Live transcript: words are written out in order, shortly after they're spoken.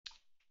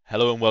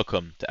Hello and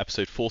welcome to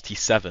episode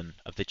 47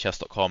 of the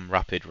chess.com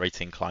Rapid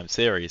Rating Climb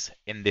series.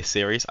 In this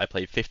series, I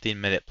played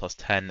 15-minute plus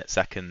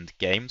 10-second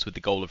games with the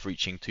goal of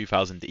reaching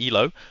 2000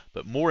 ELO,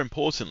 but more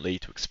importantly,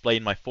 to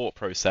explain my thought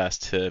process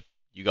to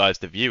you guys,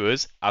 the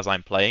viewers, as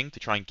I'm playing,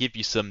 to try and give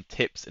you some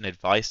tips and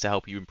advice to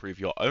help you improve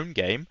your own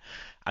game,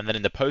 and then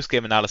in the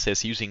post-game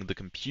analysis, using the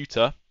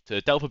computer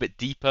to delve a bit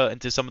deeper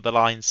into some of the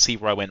lines, see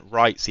where I went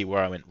right, see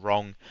where I went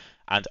wrong,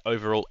 and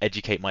overall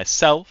educate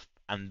myself,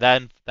 and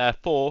then,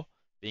 therefore,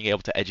 being able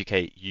to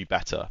educate you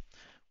better.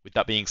 With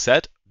that being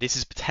said, this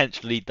is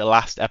potentially the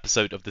last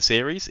episode of the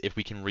series. If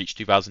we can reach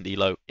 2000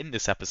 ELO in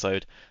this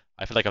episode,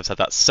 I feel like I've said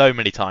that so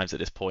many times at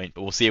this point,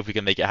 but we'll see if we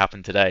can make it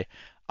happen today.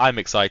 I'm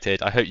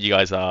excited. I hope you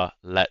guys are.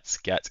 Let's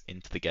get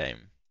into the game.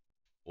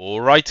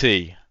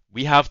 Alrighty,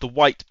 we have the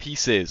white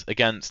pieces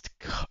against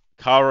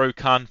Caro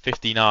Kann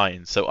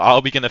 59. So are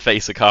we going to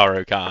face a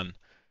Caro Kann?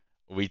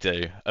 We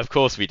do. Of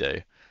course we do.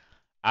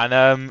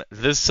 And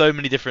there's so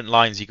many different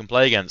lines you can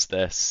play against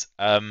this.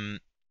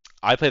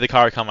 I play the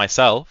Caro Kann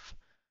myself,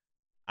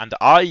 and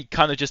I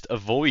kind of just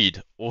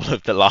avoid all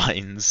of the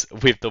lines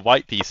with the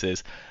white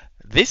pieces.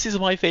 This is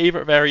my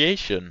favourite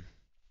variation,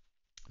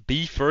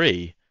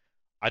 B3.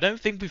 I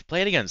don't think we've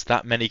played against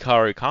that many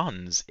Caro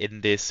Kanns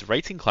in this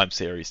Rating Climb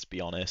series, to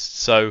be honest.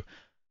 So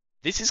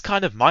this is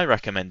kind of my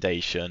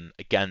recommendation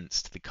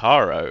against the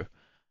Caro.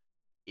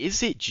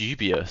 Is it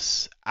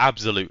dubious?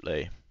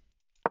 Absolutely.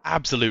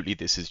 Absolutely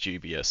this is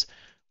dubious.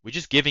 We're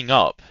just giving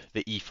up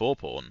the e4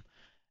 pawn.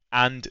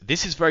 And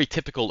this is very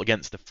typical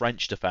against the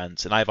French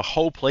defense, and I have a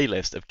whole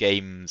playlist of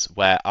games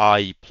where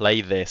I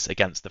play this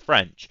against the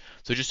French.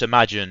 So just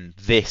imagine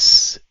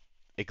this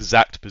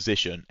exact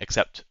position,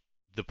 except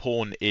the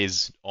pawn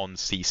is on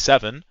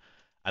c7,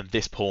 and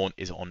this pawn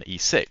is on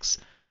e6.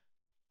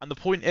 And the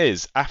point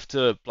is,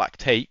 after black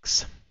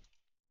takes,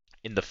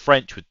 in the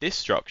French with this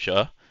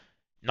structure,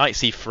 knight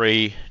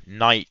c3,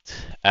 knight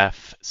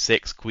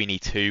f6, queen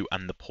e2,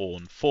 and the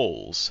pawn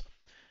falls.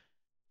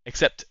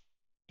 Except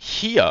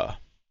here,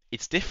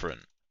 it's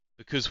different,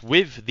 because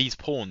with these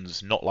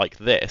pawns not like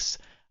this,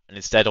 and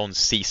instead on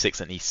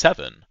c6 and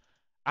e7,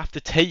 after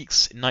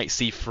takes, knight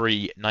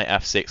c3, knight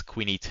f6,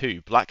 queen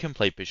e2, black can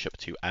play bishop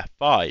to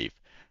f5.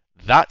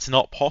 That's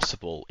not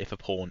possible if a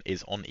pawn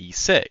is on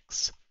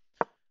e6.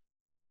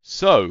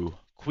 So,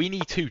 queen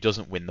e2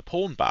 doesn't win the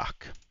pawn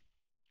back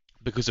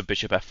because of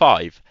bishop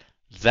f5.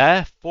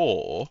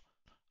 Therefore,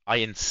 I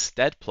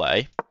instead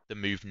play the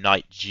move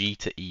knight g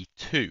to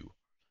e2.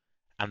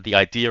 And the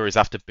idea is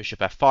after bishop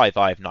f5,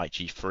 I have knight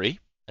g3,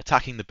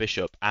 attacking the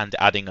bishop and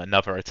adding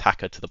another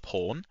attacker to the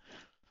pawn.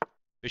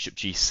 Bishop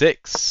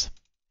g6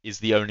 is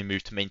the only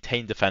move to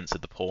maintain defense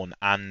of the pawn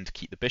and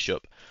keep the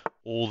bishop.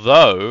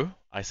 Although,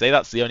 I say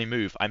that's the only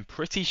move, I'm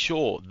pretty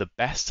sure the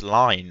best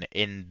line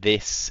in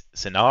this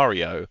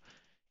scenario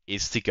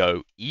is to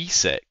go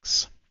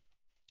e6.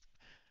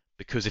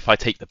 Because if I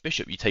take the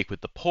bishop, you take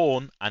with the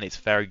pawn, and it's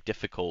very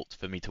difficult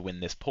for me to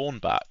win this pawn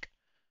back.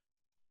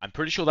 I'm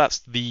pretty sure that's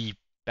the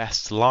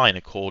best line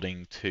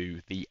according to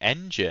the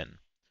engine.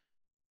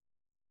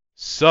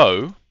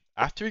 So,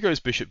 after he goes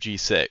bishop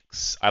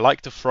g6, I like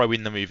to throw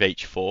in the move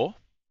h4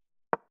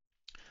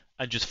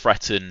 and just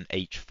threaten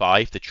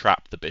h5 to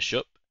trap the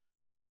bishop.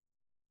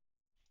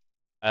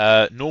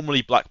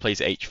 Normally black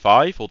plays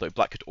h5, although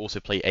black could also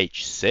play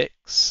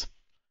h6.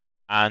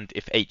 And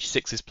if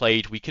h6 is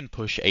played, we can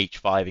push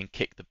h5 and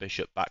kick the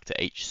bishop back to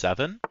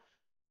h7.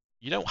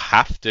 You don't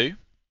have to,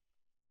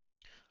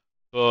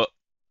 but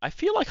I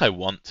feel like I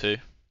want to.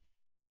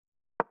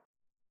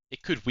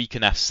 It could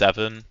weaken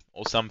f7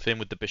 or something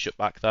with the bishop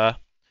back there.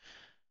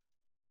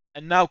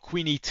 And now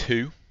queen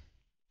e2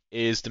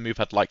 is the move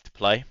I'd like to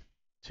play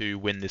to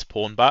win this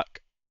pawn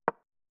back.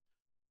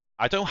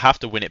 I don't have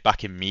to win it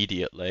back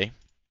immediately.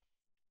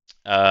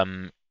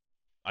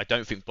 I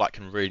don't think black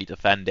can really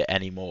defend it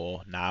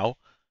anymore now,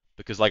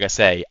 because like I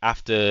say,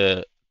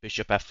 after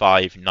bishop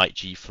f5, knight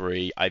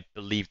g3, I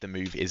believe the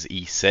move is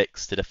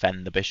e6 to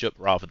defend the bishop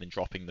rather than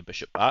dropping the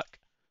bishop back.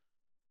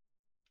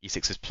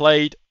 e6 is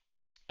played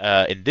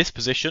in this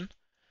position,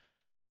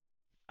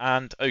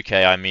 and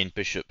okay, I mean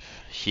bishop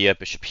here,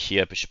 bishop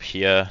here, bishop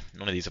here,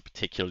 none of these are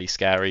particularly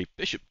scary.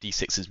 Bishop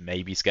d6 is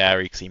maybe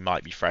scary because he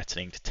might be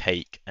threatening to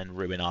take and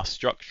ruin our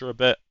structure a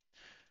bit.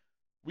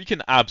 We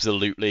can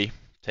absolutely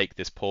take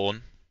this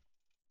pawn,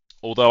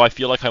 although I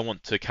feel like I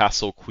want to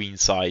castle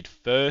queenside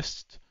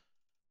first.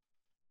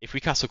 If we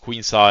castle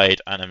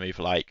queenside and I move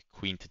like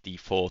queen to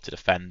d4 to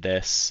defend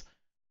this,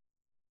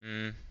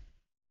 I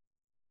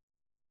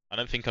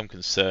don't think I'm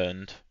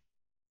concerned,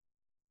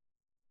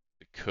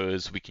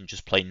 because we can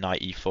just play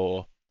knight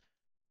e4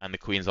 and the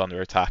queen's under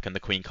attack and the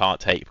queen can't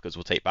take because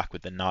we'll take back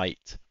with the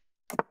knight.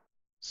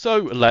 So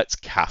let's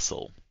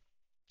castle.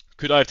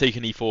 Could I have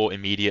taken e4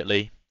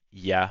 immediately?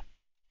 Yeah,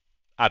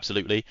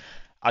 absolutely.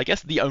 I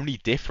guess the only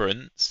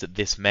difference that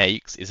this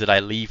makes is that I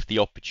leave the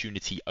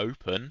opportunity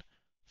open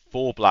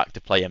for black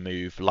to play a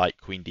move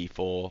like queen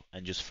d4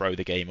 and just throw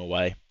the game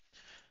away.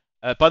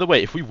 By the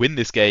way, if we win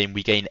this game,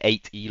 we gain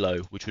 8 ELO,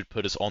 which would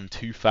put us on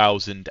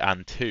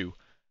 2002.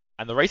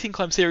 And the Rating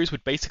Climb series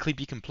would basically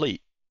be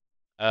complete.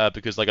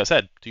 because like I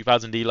said,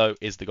 2000 ELO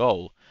is the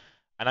goal.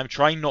 And I'm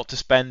trying not to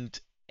spend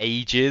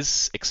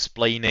ages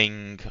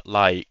explaining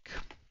like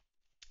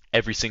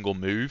every single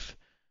move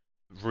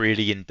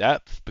really in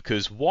depth,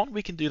 because one,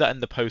 we can do that in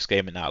the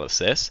post-game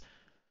analysis,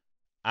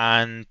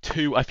 and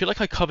two, I feel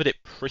like I covered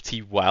it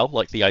pretty well,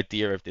 like the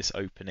idea of this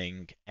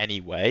opening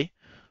anyway,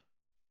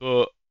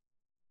 but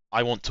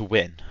I want to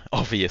win,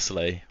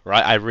 obviously,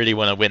 right? I really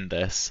want to win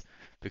this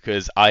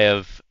because I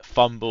have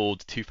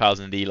fumbled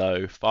 2000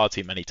 ELO far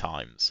too many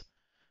times.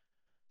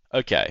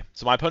 Okay,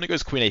 so my opponent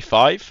goes Queen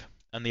A5,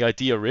 and the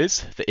idea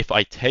is that if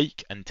I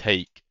take and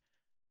take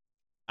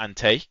and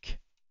take,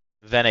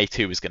 then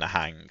A2 is going to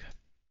hang.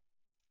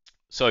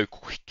 So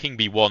King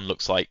B1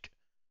 looks like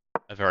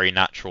a very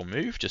natural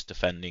move, just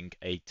defending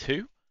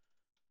A2.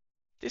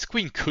 This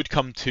queen could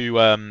come to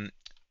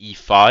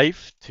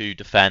E5 to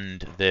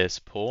defend this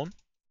pawn,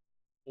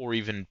 or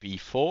even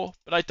B4,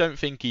 but I don't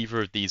think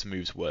either of these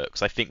moves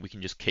works. I think we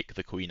can just kick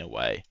the queen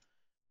away.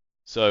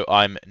 So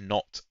I'm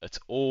not at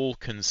all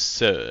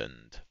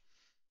concerned.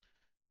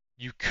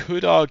 You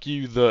could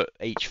argue that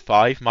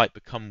H5 might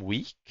become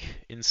weak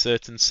in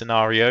certain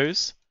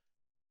scenarios.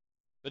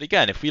 But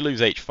again, if we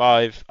lose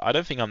H5, I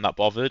don't think I'm that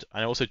bothered.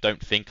 I also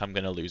don't think I'm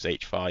going to lose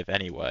H5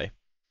 anyway.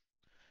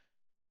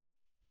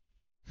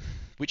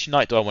 Which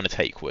knight do I want to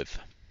take with?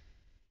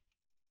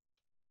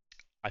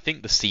 I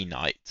think the C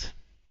knight.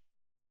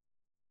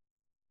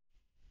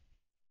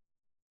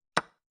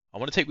 I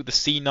want to take with the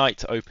C knight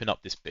to open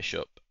up this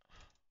bishop.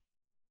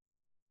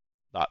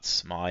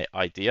 That's my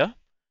idea.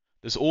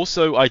 There's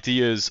also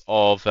ideas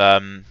of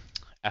F4,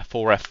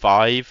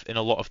 F5 in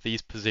a lot of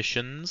these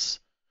positions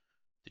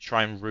to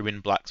try and ruin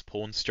black's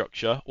pawn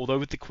structure. Although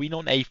with the queen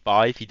on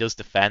A5, he does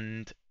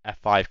defend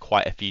F5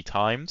 quite a few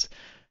times.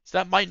 So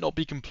that might not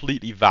be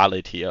completely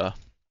valid here.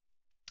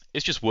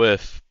 It's just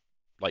worth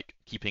like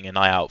keeping an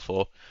eye out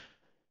for.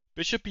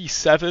 Bishop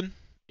E7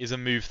 is a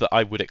move that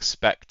I would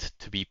expect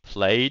to be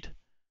played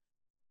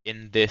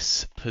in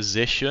this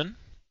position.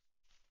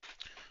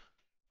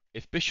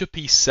 If bishop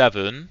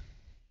E7,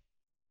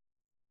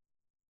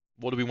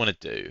 what do we want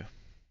to do?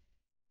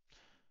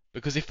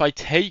 Because if I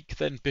take,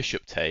 then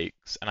bishop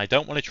takes, and I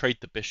don't want to trade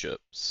the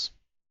bishops.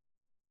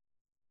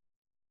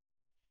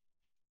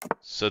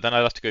 So then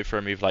I'd have to go for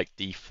a move like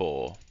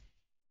D4.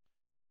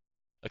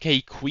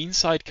 Okay,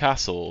 queenside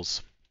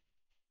castles.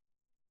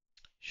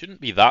 Shouldn't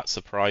be that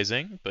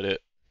surprising, but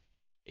it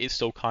is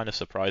still kind of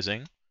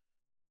surprising.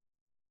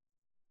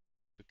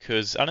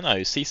 Because, I don't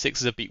know,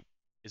 C6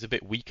 is a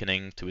bit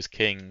weakening to his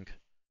king.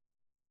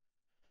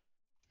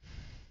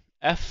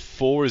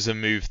 F4 is a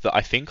move that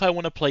I think I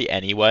want to play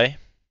anyway,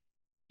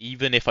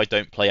 even if I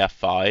don't play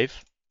F5.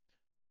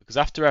 Because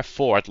after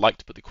F4, I'd like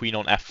to put the queen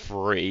on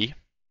F3,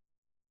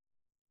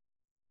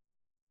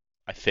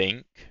 I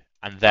think,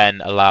 and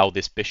then allow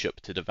this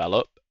bishop to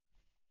develop.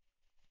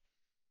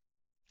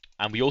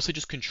 And we also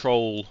just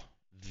control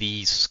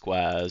these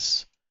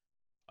squares.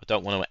 I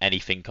don't want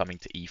anything coming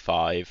to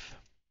E5.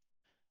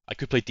 I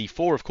could play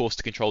D4, of course,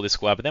 to control this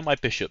square, but then my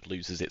bishop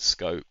loses its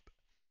scope.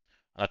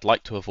 And I'd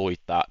like to avoid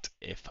that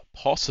if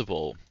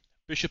possible.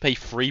 Bishop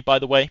A3, by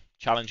the way,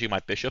 challenging my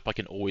bishop. I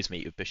can always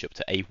mate with bishop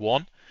to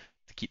A1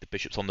 to keep the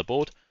bishops on the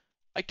board.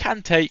 I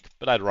can take,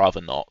 but I'd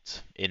rather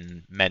not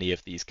in many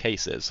of these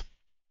cases.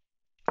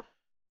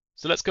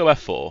 So let's go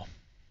F4.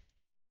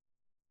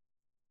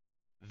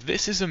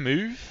 This is a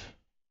move.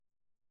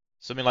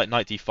 Something like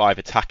knight D5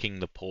 attacking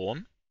the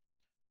pawn.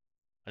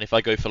 And if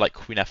I go for like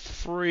queen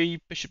F3,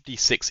 bishop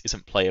D6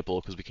 isn't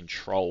playable because we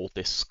control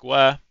this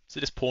square. So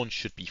this pawn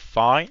should be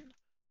fine.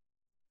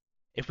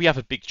 If we have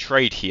a big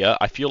trade here,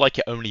 I feel like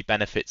it only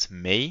benefits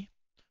me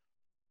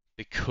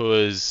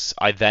because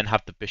I then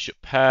have the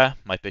bishop pair.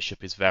 My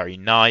bishop is very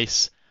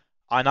nice.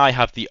 And I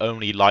have the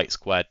only light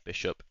squared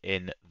bishop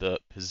in the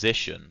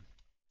position.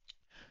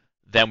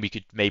 Then we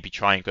could maybe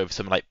try and go for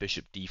something like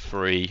bishop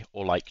D3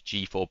 or like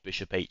G4,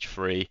 bishop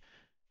H3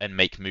 and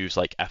make moves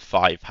like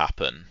F5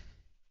 happen.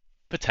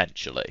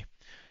 Potentially.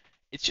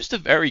 It's just a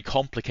very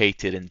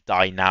complicated and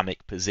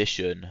dynamic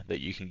position that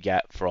you can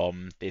get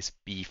from this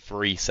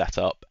B3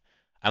 setup.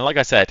 And like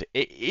I said,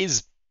 it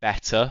is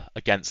better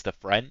against the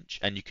French,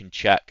 and you can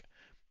check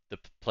the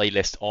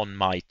playlist on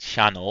my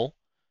channel,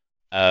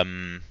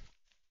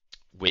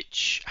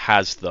 which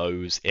has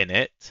those in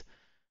it.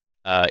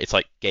 It's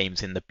like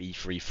games in the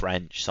B3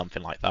 French,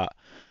 something like that.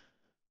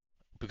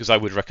 Because I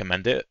would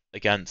recommend it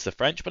against the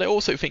French, but I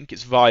also think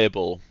it's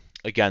viable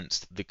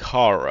against the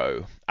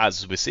Caro.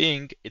 As we're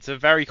seeing, it's a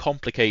very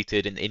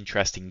complicated and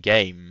interesting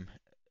game.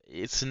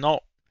 It's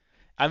not...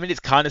 I mean,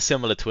 it's kind of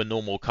similar to a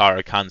normal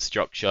Caro Kann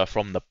structure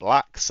from the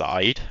black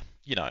side.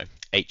 You know,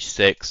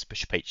 H6,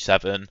 bishop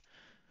H7,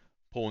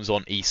 pawns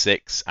on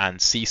E6 and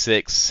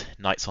C6,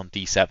 knights on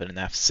D7 and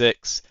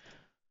F6.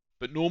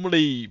 But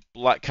normally,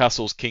 black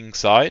castle's king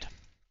side.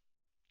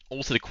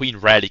 Also, the queen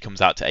rarely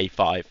comes out to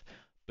A5.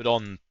 But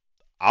on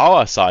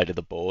our side of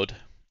the board,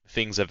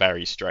 things are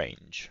very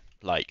strange.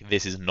 Like,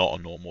 this is not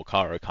a normal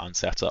Caro Kann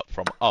setup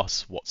from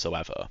us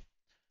whatsoever.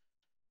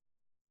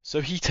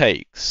 So he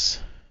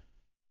takes.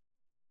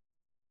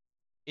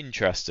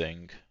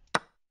 Interesting.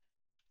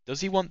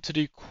 Does he want to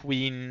do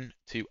queen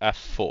to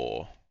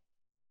f4?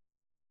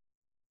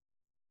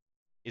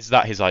 Is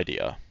that his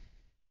idea?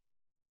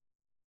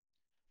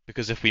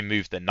 Because if we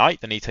move the knight,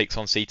 then he takes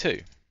on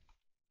c2.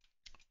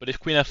 But if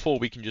queen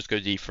f4, we can just go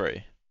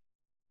d3.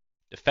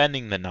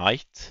 Defending the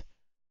knight,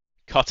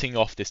 cutting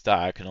off this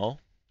diagonal,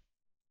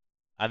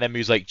 and then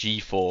moves like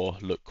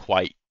g4 look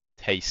quite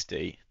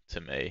tasty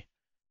to me.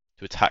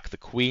 To attack the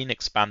queen,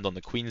 expand on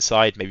the queen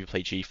side, maybe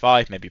play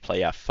g5, maybe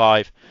play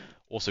f5,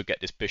 also get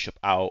this bishop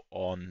out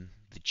on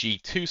the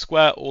g2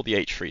 square or the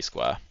h3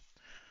 square.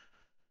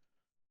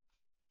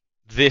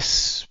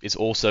 This is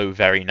also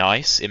very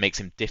nice. It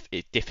makes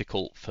it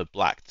difficult for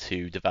black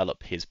to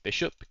develop his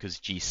bishop because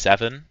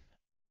g7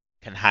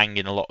 can hang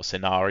in a lot of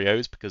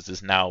scenarios because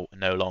there's now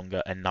no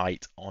longer a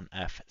knight on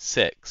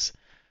f6.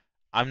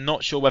 I'm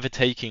not sure whether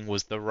taking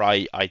was the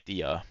right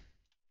idea.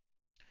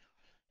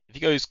 If he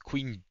goes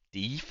queen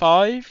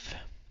d5,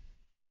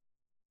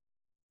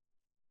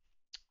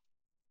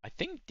 I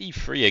think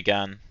d3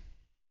 again.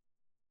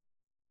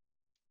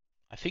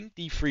 I think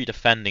d3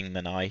 defending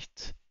the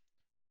knight.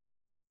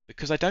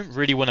 Because I don't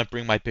really want to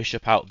bring my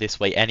bishop out this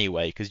way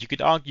anyway, because you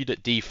could argue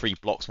that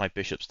d3 blocks my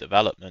bishop's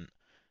development.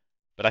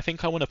 But I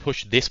think I want to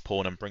push this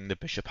pawn and bring the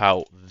bishop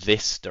out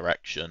this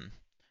direction.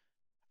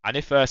 And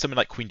if something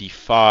like queen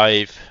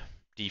d5,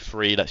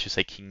 d3, let's just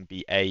say king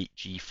b8,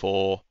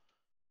 g4,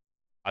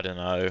 I don't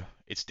know.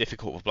 It's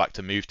difficult for black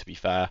to move, to be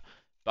fair.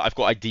 But I've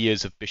got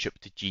ideas of bishop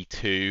to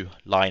g2,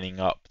 lining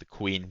up the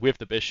queen with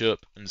the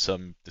bishop, and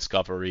some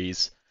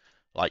discoveries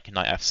like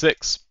knight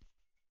f6.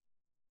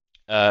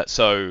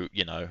 So,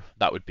 you know,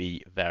 that would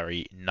be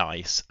very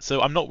nice.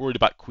 So I'm not worried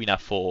about queen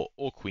f4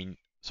 or queen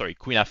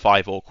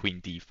f5 or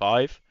queen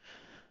d5.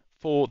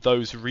 For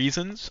those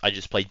reasons, I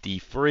just play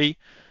d3.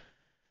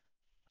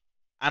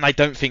 And I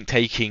don't think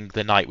taking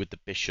the knight with the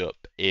bishop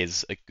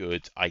is a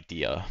good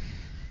idea.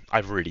 I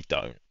really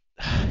don't.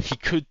 He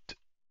could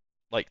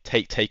like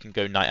take and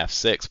go knight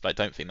f6, but I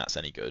don't think that's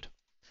any good.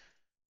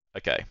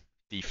 Okay,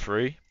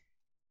 d3.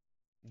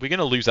 We're going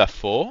to lose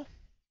f4.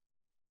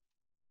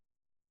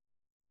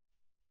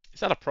 Is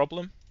that a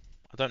problem?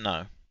 I don't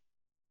know.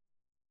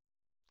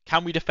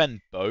 Can we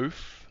defend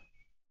both?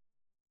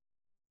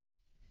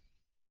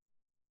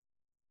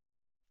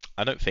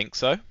 I don't think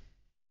so.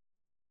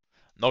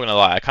 Not gonna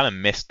lie, I kind of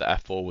missed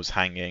that f4 was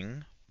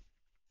hanging.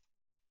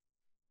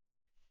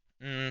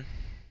 I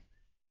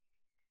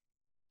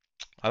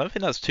don't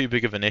think that's too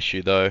big of an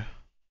issue though.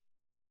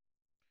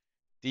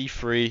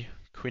 d3,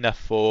 queen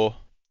f4.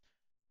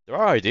 There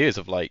are ideas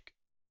of like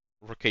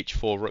rook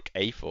h4, rook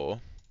a4.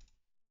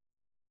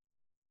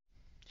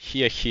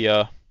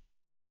 Here.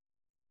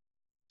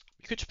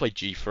 We could just play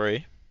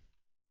g3.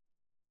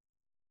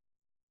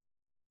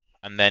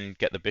 And then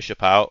get the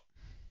bishop out.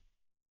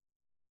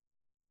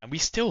 And we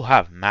still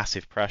have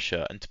massive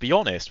pressure. And to be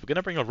honest, we're going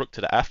to bring a rook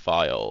to the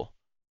f-file.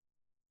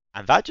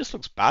 And that just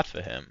looks bad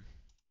for him.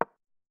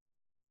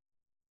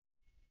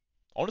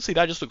 Honestly,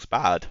 that just looks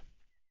bad.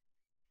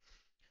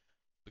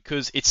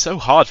 Because it's so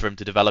hard for him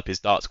to develop his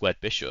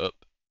dark-squared bishop.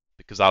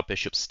 Because our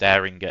bishop's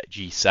staring at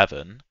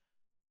g7.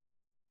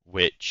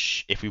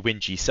 Which, if we win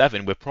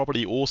g7, we're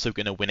probably also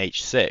going to win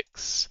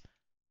h6.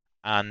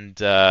 And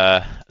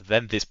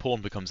then this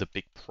pawn becomes a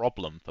big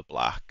problem for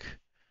black.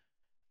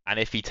 And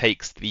if he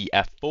takes the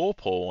f4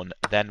 pawn,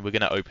 then we're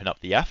going to open up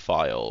the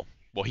f-file.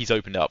 Well, he's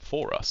opened it up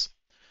for us.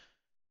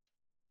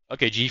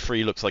 Okay,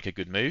 g3 looks like a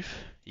good move.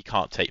 He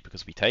can't take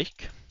because we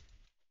take.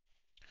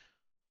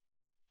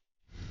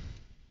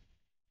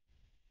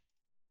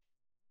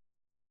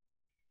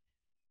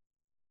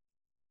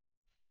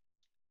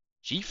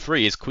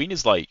 g3, his queen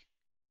is like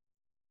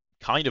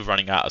kind of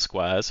running out of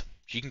squares.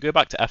 She can go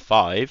back to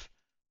f5,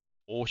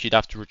 or she'd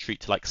have to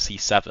retreat to like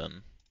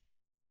c7.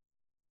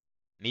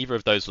 Neither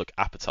of those look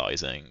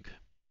appetizing.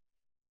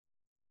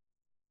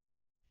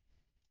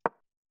 I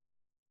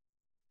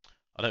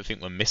don't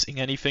think we're missing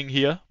anything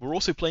here. We're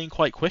also playing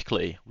quite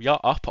quickly. We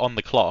are up on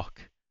the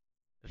clock.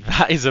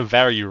 That is a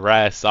very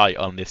rare sight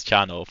on this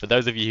channel. For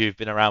those of you who've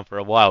been around for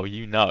a while,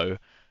 you know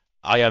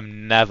I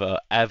am never,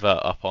 ever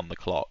up on the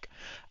clock.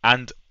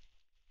 And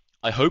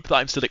I hope that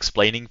I'm still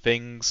explaining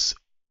things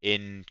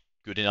in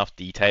good enough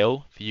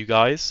detail for you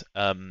guys.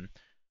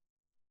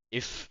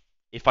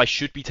 If I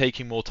should be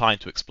taking more time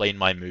to explain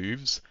my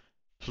moves,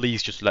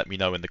 please just let me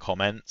know in the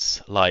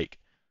comments. Like,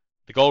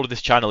 the goal of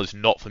this channel is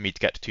not for me to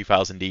get to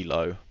 2000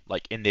 ELO.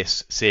 Like, in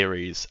this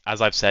series,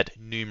 as I've said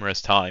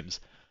numerous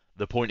times,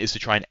 the point is to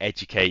try and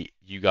educate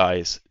you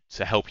guys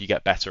to help you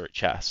get better at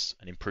chess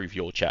and improve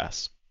your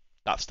chess.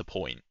 That's the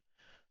point.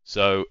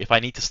 So if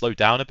I need to slow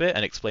down a bit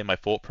and explain my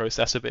thought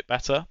process a bit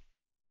better,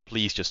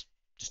 please just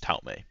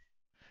help me.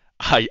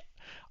 I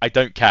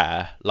don't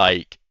care,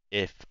 like,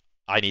 if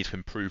I need to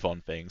improve on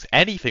things.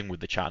 Anything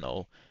with the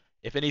channel,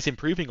 if it needs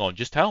improving on,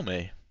 just tell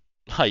me.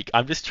 Like,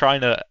 I'm just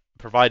trying to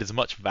provide as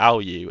much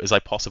value as I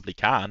possibly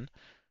can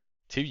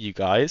to you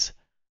guys.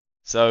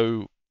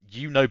 So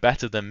you know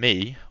better than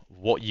me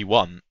what you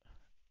want.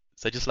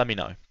 So just let me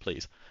know,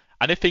 please.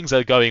 And if things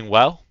are going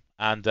well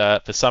and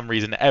for some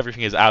reason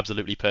everything is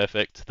absolutely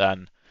perfect,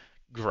 then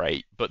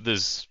great. But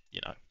that's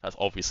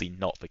obviously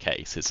not the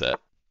case, is it?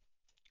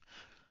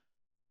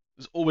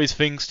 There's always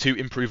things to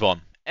improve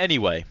on.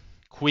 Anyway,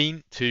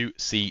 queen to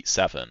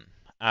c7,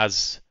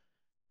 as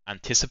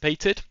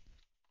anticipated.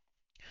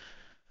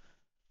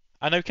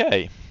 And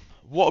okay,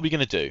 what are we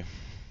going to do?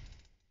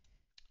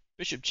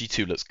 Bishop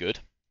g2 looks good,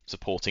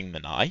 supporting the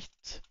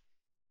knight.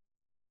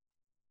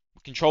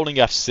 We're controlling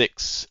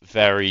f6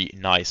 very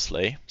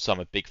nicely, so I'm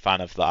a big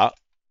fan of that.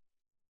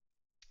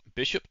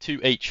 Bishop to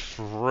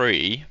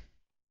h3,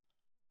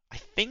 I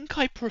think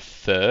I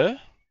prefer...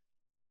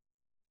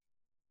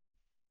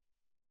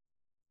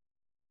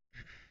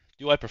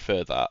 Do I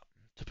prefer that?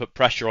 To put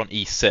pressure on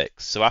e6,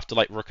 so after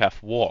like rook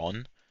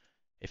f1,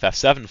 if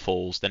f7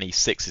 falls, then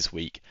e6 is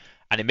weak,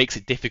 and it makes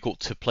it difficult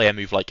to play a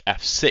move like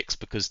f6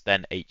 because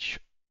then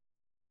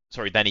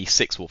then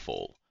e6 will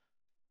fall.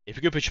 If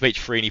we go bishop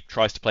h3 and he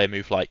tries to play a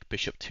move like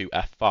bishop to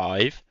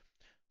f5,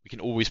 we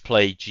can always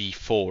play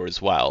g4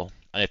 as well.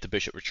 And if the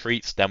bishop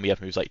retreats, then we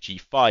have moves like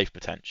g5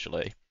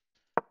 potentially.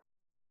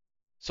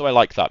 So I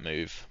like that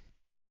move.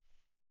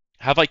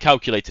 Have I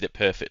calculated it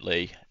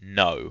perfectly?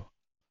 No.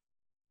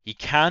 He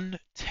can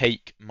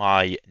take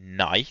my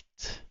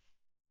knight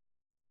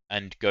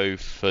and go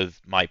for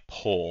my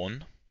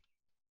pawn,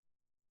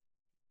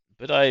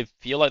 but I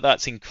feel like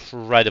that's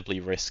incredibly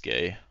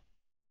risky.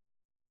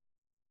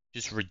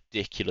 Just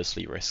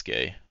ridiculously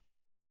risky.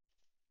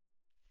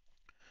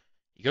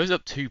 He goes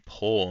up 2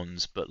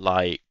 pawns, but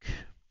like...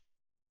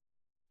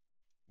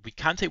 We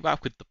can take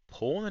back with the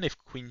pawn, and if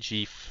queen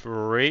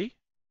g3...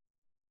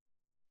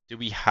 Do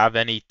we have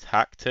any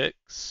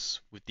tactics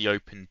with the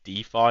open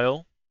d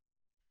file?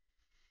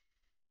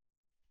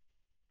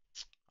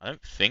 I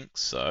don't think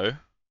so.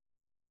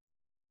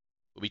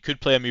 But we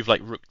could play a move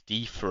like rook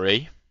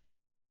d3.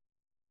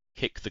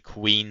 Kick the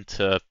queen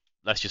to,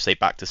 let's just say,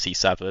 back to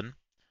c7.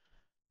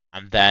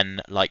 And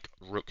then like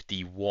rook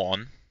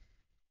d1.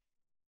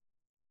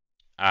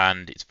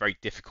 And it's very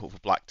difficult for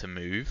black to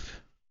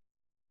move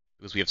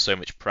because we have so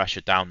much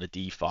pressure down the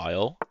d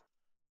file.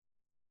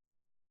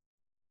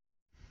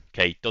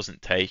 Okay,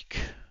 doesn't take.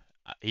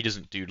 He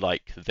doesn't do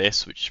like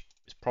this, which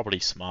is probably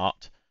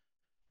smart.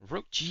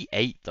 Rook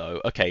g8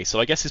 though. Okay, so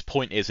I guess his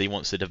point is he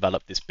wants to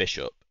develop this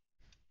bishop.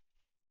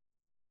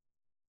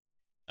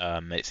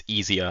 It's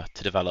easier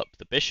to develop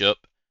the bishop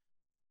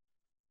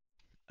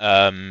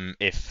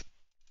if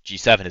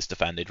g7 is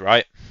defended,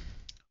 right?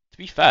 To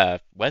be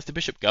fair, where's the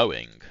bishop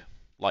going?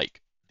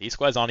 Like, these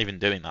squares aren't even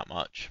doing that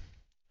much.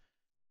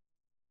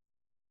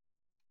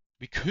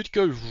 We could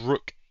go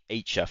rook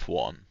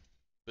hf1,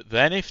 but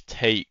then if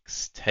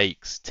takes,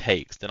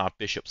 then our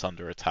bishop's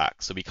under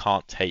attack, so we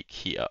can't take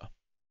here.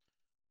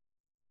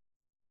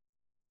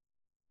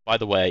 By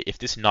the way, if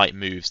this knight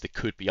moves, there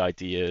could be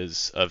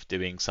ideas of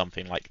doing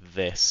something like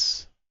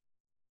this.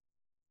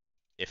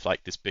 If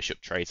like this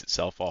bishop trades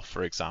itself off,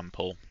 for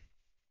example.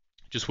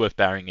 Just worth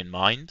bearing in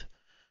mind.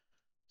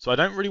 So I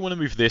don't really want to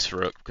move this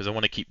rook, because I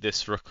want to keep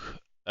this rook,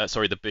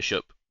 the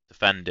bishop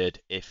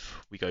defended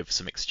if we go for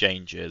some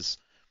exchanges.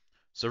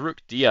 So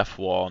rook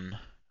df1,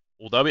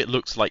 although it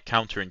looks like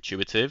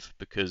counterintuitive,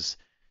 because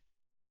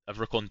a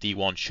rook on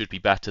d1 should be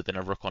better than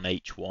a rook on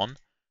h1.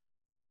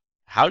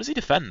 How does he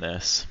defend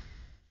this?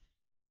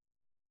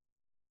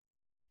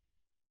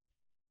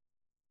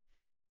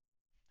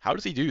 How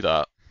does he do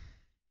that?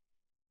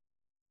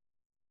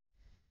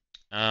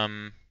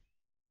 Knight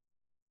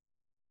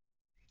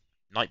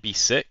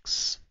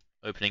b6,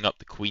 opening up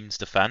the queen's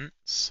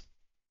defense.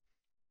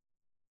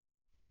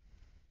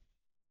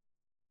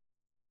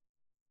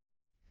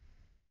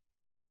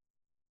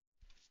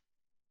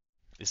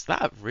 Is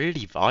that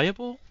really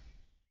viable?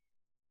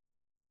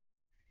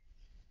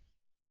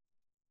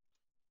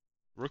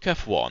 Rook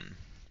f1,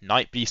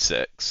 knight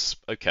b6.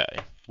 Okay,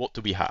 what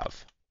do we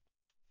have?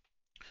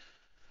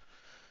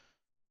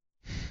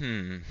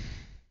 Can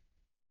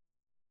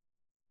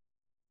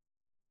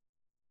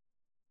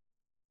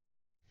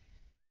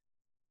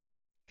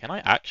I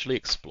actually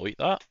exploit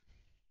that?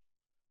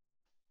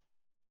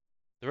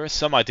 There are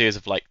some ideas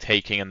of like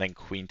taking and then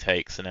queen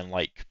takes and then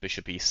like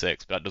bishop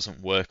e6, but that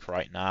doesn't work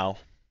right now.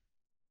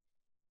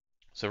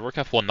 So rook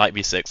f1, knight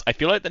b6. I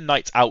feel like the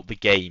knight's out the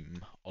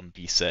game on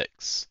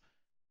b6.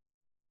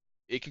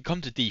 It can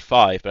come to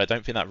d5, but I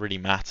don't think that really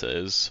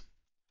matters.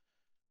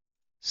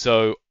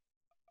 So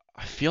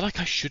I feel like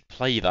I should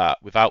play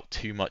that without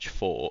too much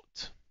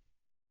thought.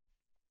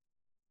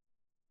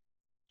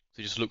 So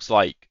it just looks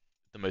like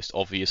the most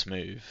obvious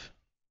move.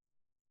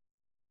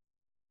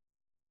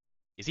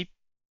 Does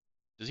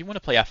he want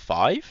to play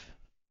f5?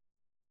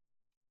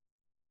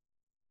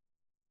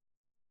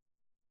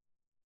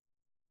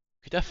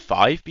 Could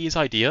f5 be his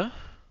idea?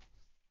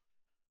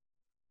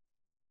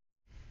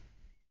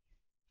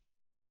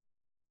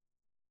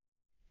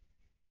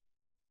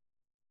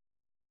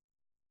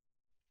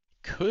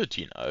 Could,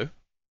 you know.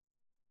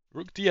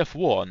 Rook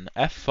df1,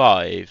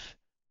 f5.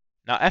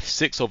 Now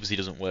f6 obviously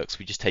doesn't work, so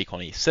we just take on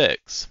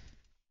e6.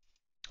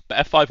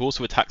 But f5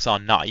 also attacks our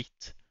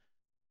knight.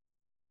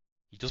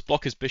 He does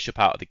block his bishop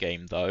out of the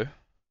game, though.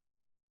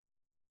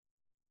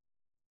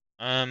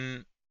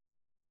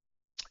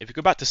 If we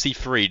go back to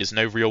c3, there's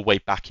no real way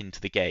back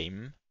into the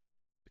game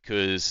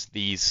because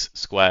these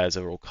squares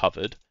are all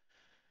covered.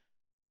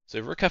 So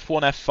rook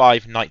f1,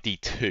 f5, knight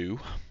d2.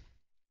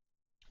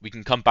 We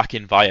can come back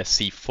in via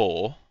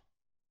c4.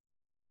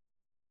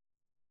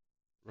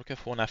 Rook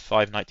f1,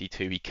 f5, knight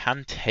d2. He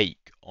can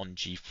take on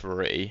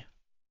g3.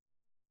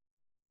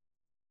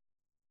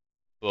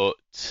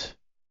 But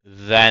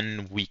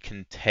then we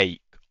can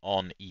take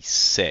on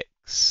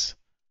e6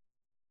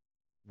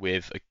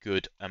 with a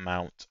good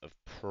amount of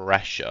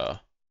pressure.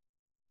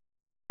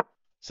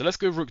 So let's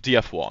go rook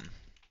df1.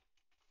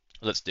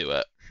 Let's do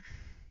it.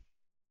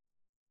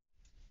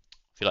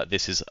 I feel like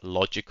this is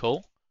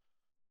logical.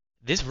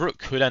 This rook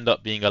could end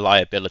up being a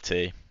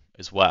liability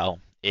as well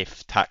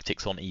if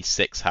tactics on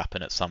e6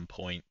 happen at some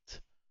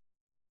point.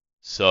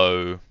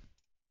 So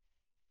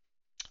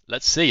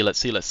let's see.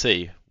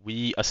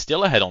 We are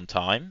still ahead on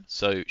time,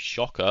 so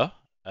shocker,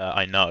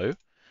 I know.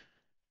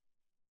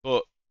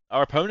 But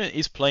our opponent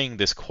is playing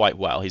this quite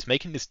well. He's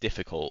making this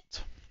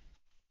difficult.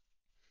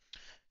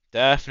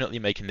 Definitely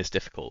making this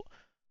difficult.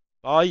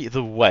 By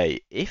the way,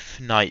 if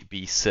knight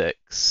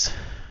b6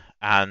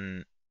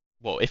 and,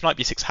 well, if knight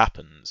b6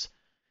 happens,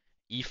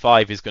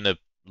 e5 is going to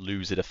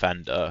lose a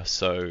defender,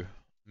 so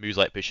moves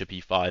like bishop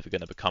e5 are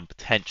going to become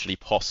potentially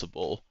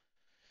possible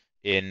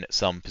in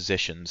some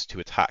positions to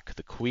attack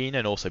the queen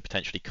and also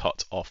potentially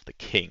cut off the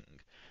king,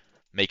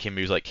 making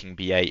moves like king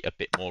b8 a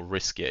bit more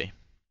risky.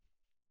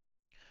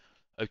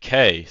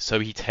 Okay, so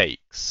he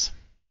takes.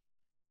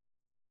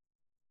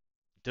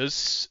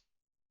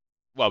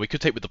 Well, we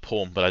could take with the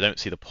pawn, but I don't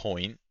see the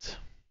point.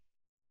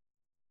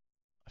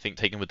 I think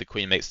taking with the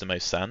queen makes the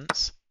most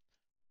sense.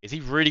 Is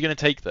he really going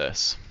to take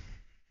this?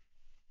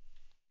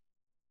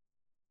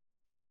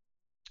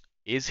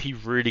 Is he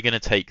really going to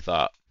take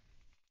that?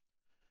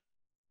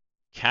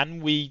 Can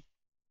we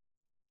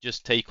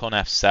just take on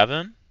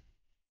f7?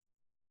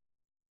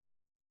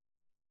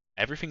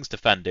 Everything's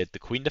defended. The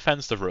queen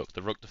defends the rook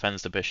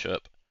defends the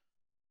bishop.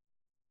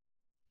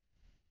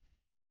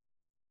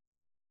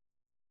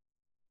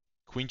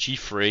 Queen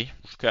g3,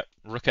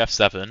 rook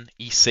f7,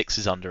 e6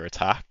 is under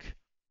attack.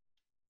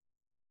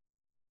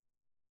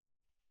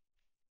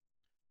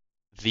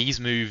 These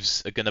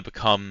moves are going to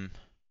become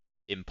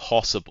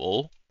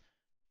impossible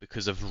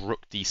because of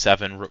rook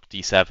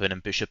d7,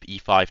 and bishop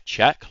e5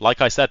 check.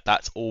 Like I said,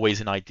 that's always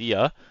an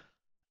idea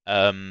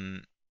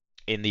in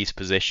these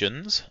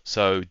positions,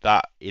 so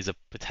that is a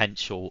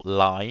potential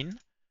line.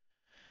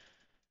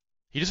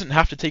 He doesn't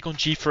have to take on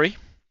g3,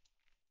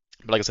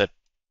 but like I said,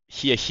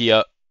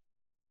 here,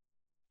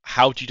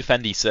 how do you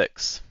defend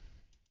e6?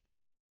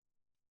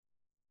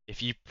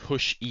 If you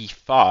push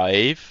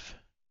e5,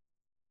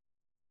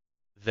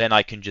 then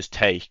I can just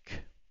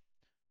take,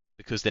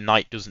 because the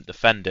knight doesn't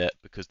defend it,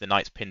 because the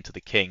knight's pinned to the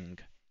king,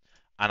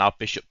 and our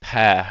bishop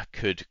pair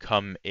could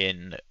come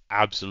in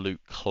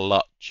absolute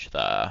clutch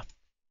there.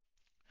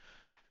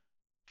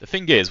 The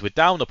thing is, we're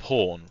down a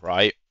pawn,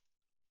 right?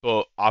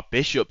 But our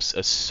bishops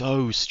are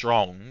so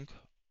strong.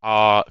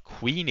 Our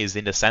queen is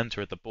in the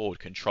center of the board,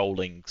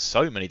 controlling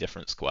so many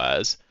different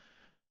squares.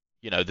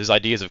 You know, there's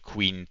ideas of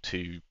queen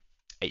to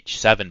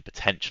h7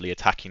 potentially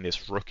attacking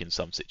this rook in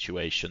some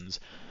situations.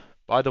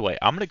 By the way,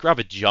 I'm going to grab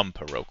a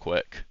jumper real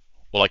quick,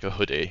 or like a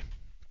hoodie,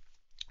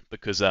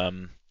 because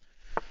the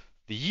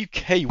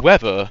UK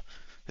weather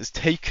has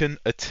taken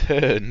a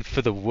turn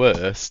for the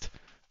worst,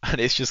 and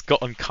it's just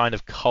gotten kind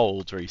of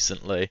cold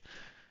recently.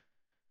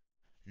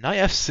 Knight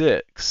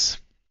f6.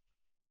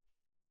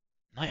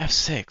 Knight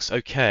f6,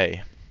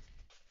 okay.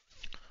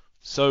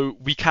 So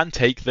we can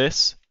take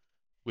this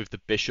with the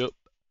bishop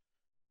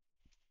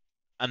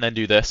and then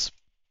do this.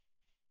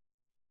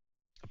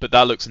 But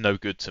that looks no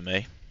good to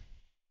me.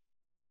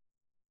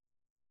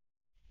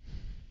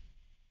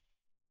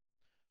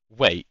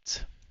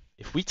 Wait,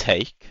 if we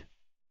take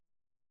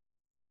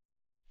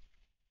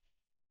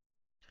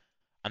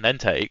and then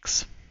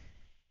takes,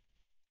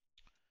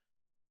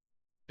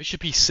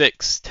 bishop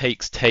e6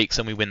 takes,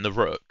 and we win the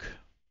rook.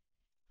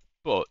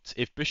 But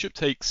if bishop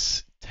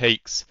takes,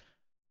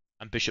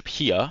 and bishop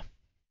here,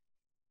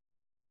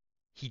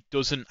 he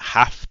doesn't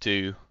have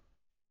to.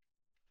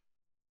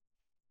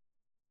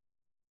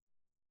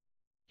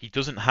 He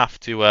doesn't have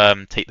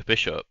to take the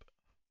bishop.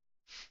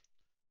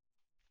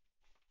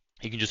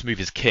 He can just move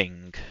his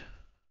king.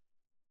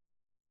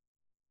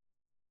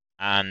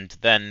 And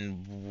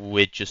then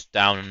we're just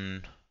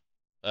down.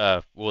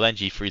 Well, then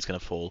g3 is going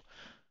to fall.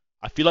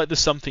 I feel like there's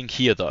something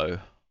here, though.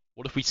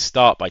 What if we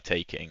start by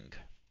taking?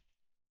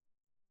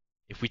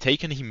 If we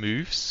take and he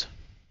moves,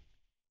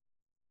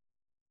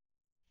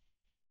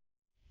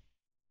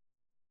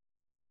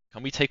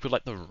 can we take with,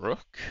 like, the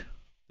rook?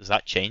 Does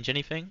that change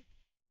anything?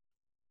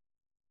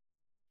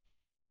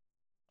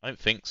 I don't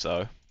think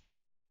so.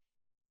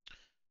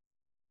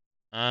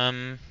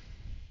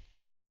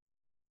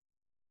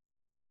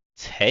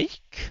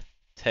 Take.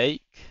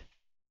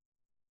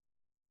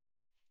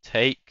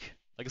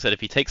 Like I said,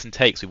 if he takes and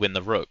takes, we win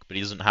the rook, but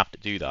he doesn't have to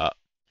do that.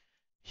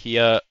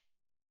 Here,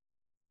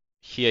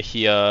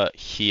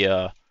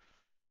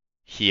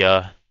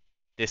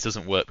 this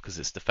doesn't work because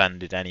it's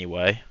defended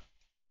anyway.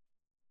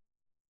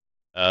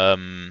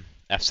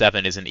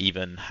 F7 isn't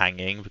even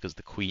hanging because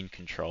the queen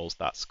controls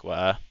that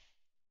square.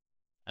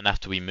 And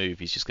after we move,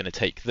 he's just going to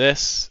take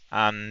this,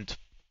 and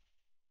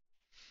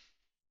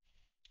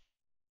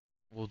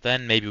well,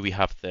 then maybe we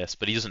have this,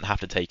 but he doesn't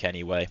have to take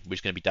anyway. We're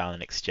just going to be down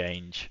in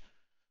exchange.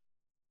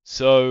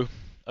 So,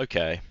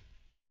 okay.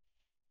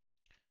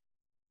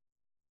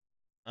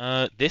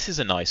 This is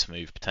a nice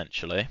move,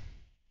 potentially.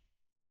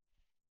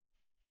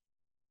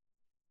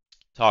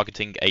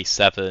 Targeting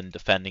A7,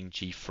 defending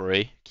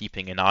G3,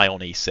 keeping an eye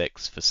on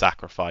E6 for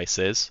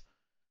sacrifices.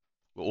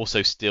 We're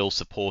also still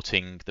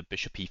supporting the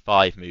bishop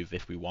E5 move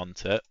if we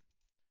want it.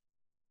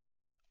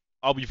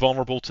 Are we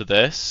vulnerable to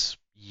this?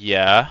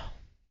 Yeah.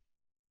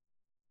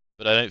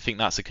 But I don't think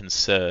that's a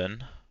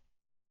concern.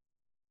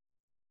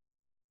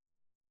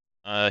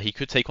 He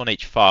could take on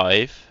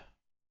H5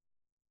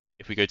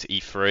 if we go to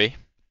E3.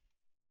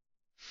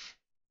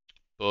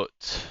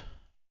 But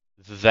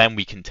then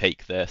we can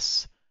take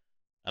this.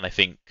 And I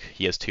think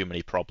he has too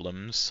many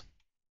problems.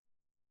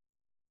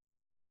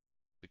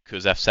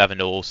 Because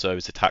F7 also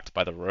is attacked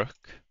by the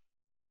rook.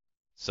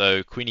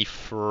 So Queen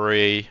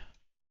E3.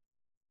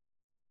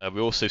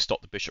 We also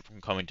stop the bishop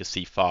from coming to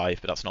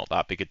C5, but that's not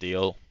that big a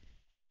deal.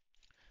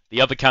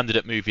 The other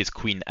candidate move is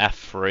Queen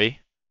F3.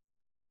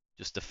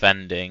 Just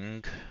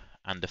defending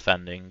and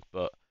defending,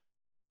 but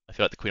I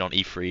feel like the queen on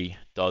E3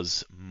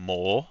 does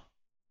more.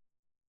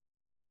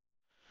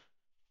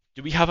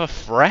 Do we have a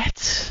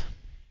threat?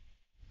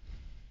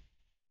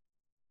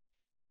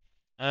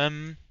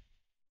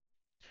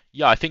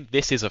 Yeah, I think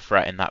this is a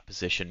threat in that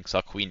position because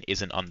our queen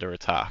isn't under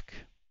attack.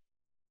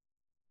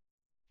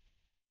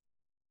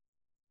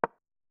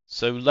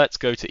 So let's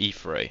go to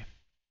E3.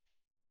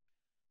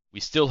 We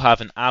still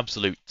have an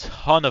absolute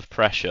ton of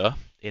pressure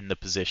in the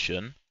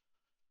position.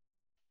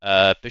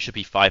 Bishop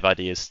E5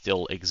 ideas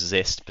still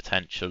exist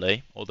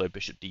potentially, although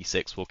Bishop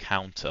D6 will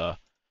counter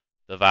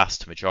the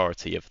vast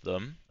majority of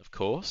them, of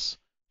course.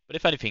 But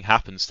if anything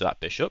happens to that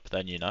bishop,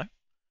 then you know.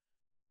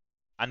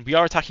 And we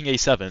are attacking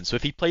A7, so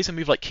if he plays a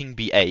move like King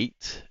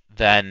B8,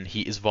 then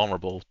he is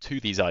vulnerable to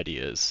these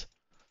ideas.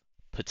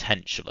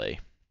 Potentially.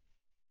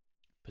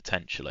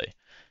 Potentially.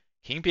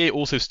 King B8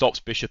 also stops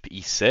Bishop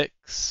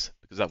E6,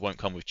 because that won't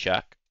come with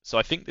check. So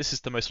I think this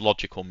is the most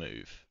logical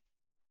move.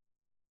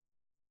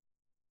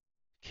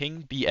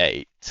 King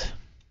B8.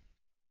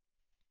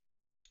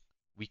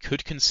 We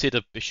could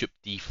consider Bishop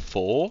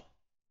D4,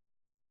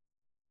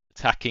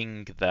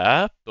 attacking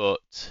there,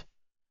 but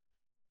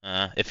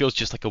it feels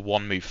just like a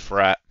one-move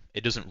threat.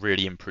 It doesn't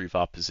really improve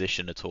our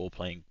position at all,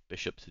 playing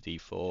Bishop to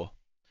D4.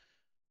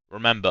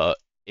 Remember,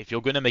 if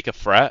you're going to make a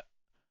threat,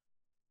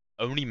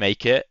 only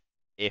make it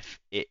if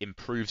it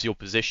improves your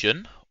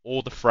position,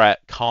 or the threat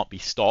can't be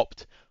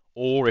stopped,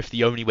 or if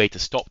the only way to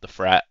stop the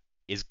threat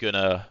is going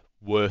to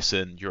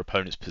worsen your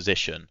opponent's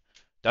position.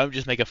 Don't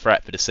just make a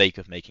threat for the sake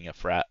of making a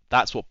threat.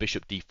 That's what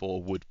Bishop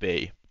D4 would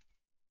be.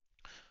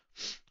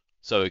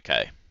 So,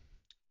 okay.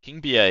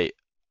 King B8,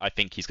 I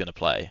think he's going to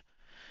play.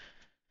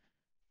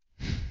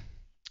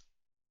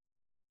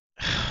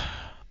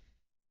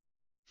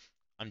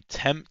 I'm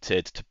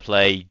tempted to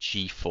play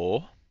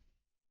G4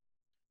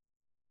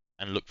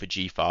 and look for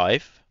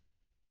G5.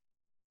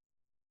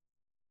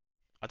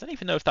 I don't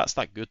even know if that's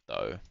that good,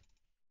 though.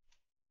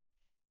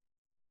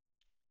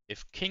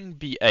 If King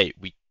B8,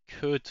 we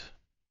could...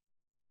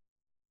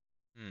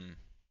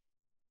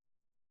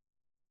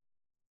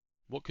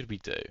 What could we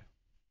do?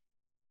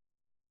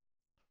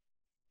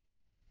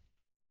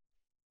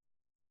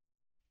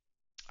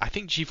 I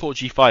think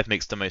G4, G5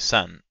 makes the most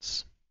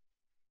sense.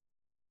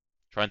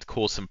 Trying to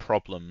cause some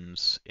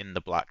problems in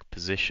the black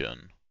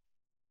position.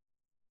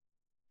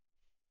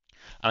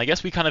 And I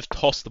guess we kind of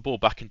toss the ball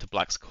back into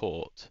black's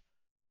court.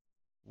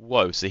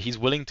 Whoa, so he's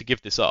willing to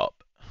give this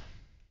up.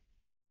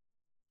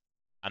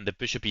 And the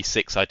bishop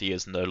e6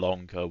 ideas no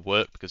longer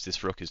work because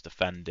this rook is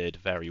defended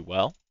very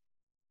well.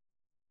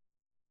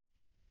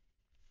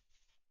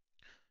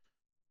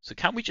 So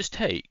can we just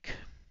take?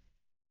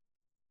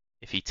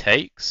 If he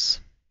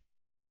takes,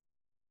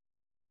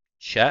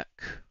 check,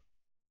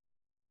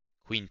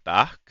 queen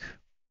back.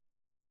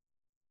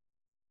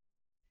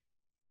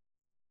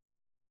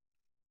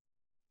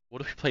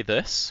 What if we play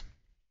this?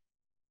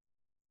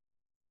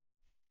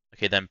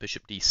 Okay, then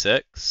bishop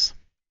d6.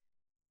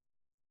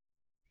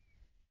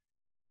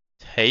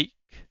 Take.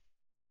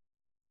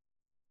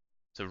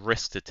 It's a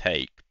risk to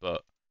take,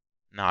 but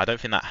no, I don't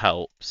think that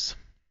helps.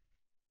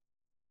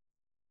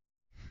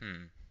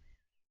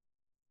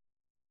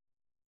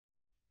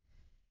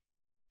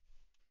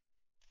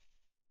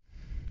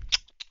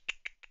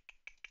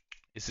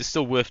 Is this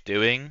still worth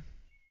doing?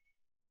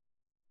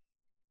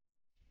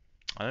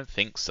 I don't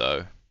think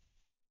so.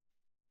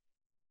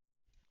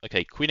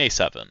 Okay, queen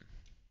a7.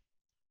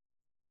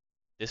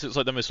 This looks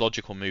like the most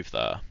logical move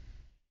there.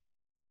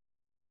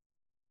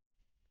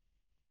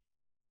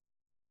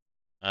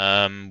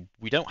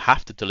 We don't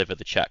have to deliver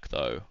the check,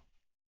 though.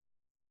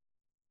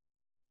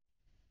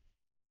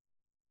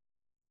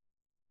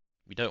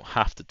 We don't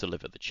have to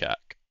deliver the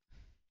check.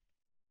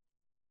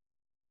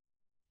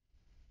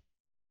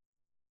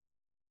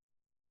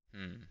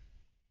 Hmm.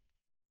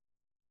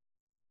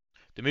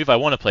 The move I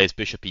want to play is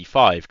bishop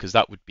e5, because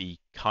that would be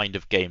kind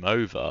of game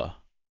over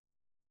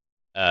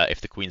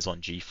if the queen's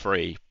on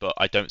g3, but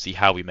I don't see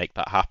how we make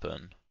that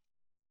happen.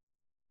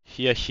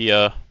 Here.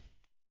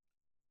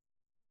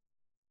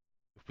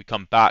 If we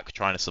come back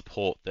trying to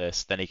support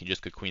this, then he can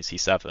just go queen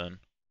c7.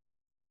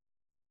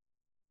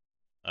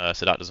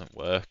 So that doesn't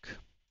work.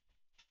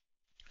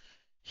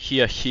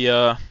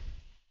 Here.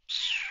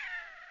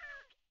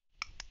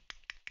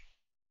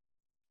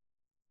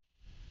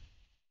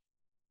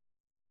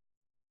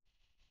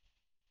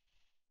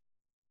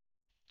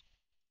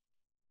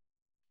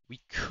 We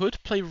could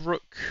play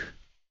rook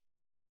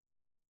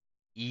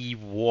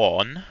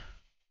e1.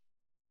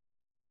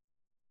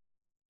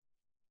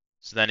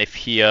 So then if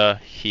here,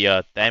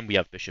 then we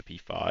have bishop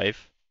e5.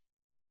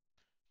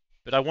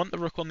 But I want the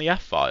rook on the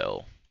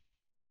f-file.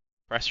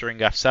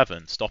 Pressuring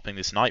f7, stopping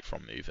this knight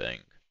from moving.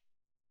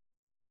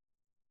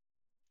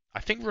 I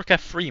think rook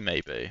f3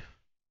 maybe.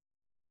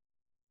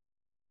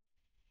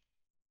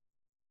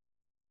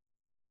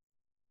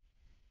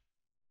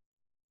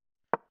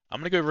 I'm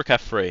going to go rook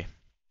f3.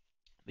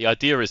 The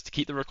idea is to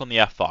keep the rook on the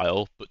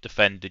f-file, but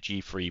defend the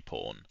g3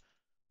 pawn.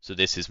 So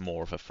this is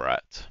more of a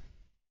threat.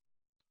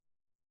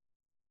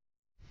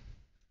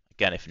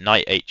 Again, if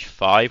knight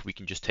h5, we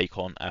can just take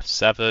on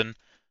f7.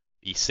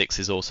 e6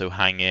 is also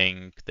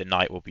hanging. The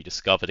knight will be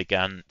discovered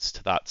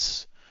against.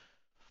 That's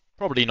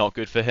probably not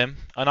good for him.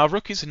 And our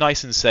rook is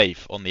nice and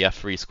safe on the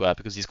f3 square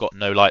because he's got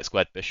no light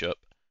squared bishop.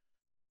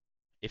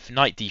 If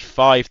knight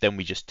d5, then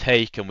we just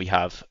take and we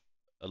have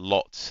a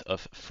lot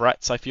of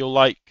threats, I feel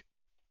like.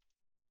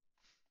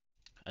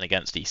 And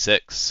against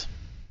e6.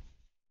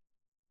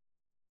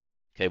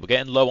 Okay, we're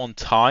getting low on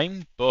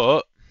time,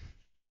 but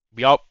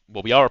we are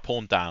a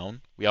pawn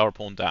down.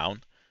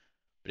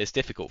 But it's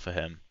difficult for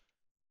him.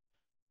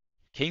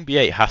 King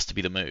b8 has to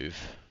be the move.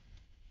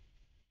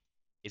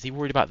 Is he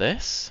worried about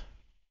this?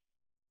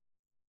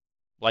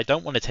 Well, I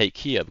don't want to take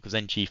here because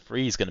then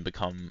g3 is going to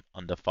become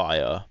under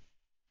fire.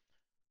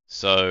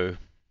 So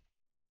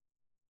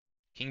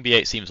king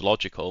b8 seems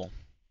logical.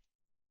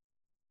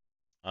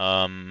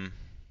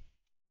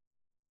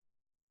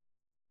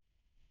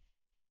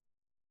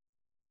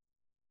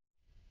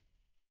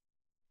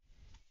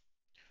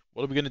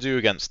 What are we going to do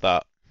against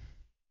that?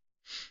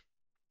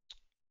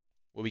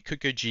 Well, we could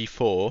go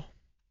g4.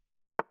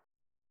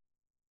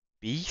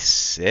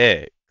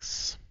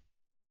 b6.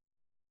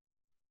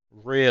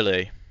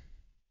 Really?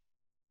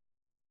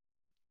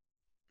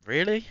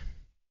 Really?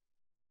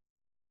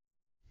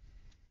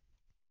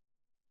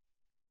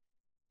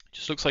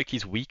 Just looks like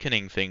he's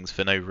weakening things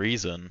for no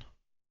reason.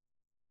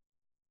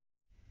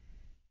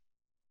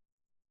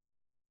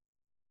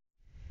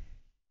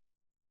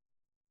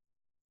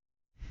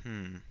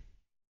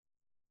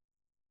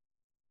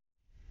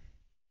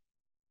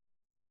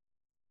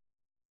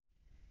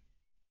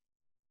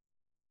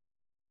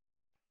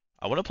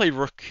 I want to play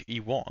rook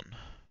e1. And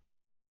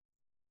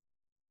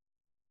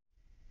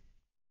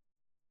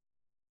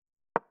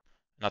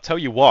I'll tell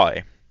you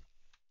why.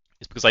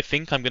 It's because I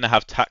think I'm going to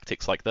have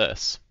tactics like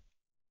this.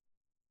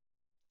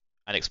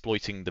 And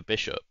exploiting the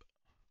bishop.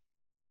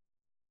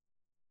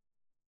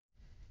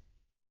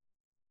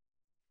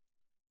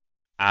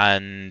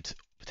 And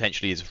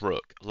potentially his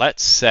rook.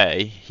 Let's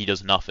say he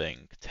does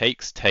nothing.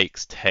 Takes.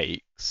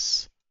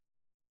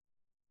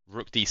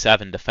 Rook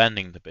d7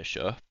 defending the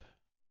bishop.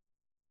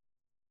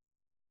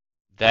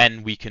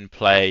 Then we can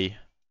play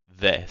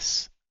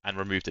this and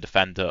remove the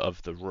defender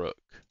of the rook.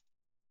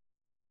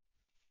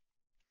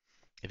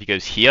 If he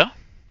goes here,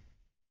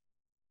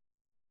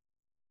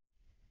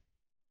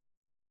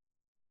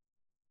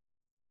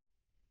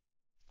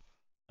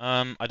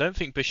 I don't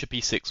think bishop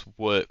e6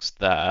 works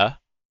there,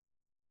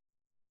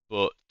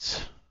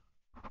 but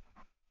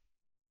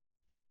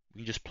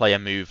we can just play a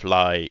move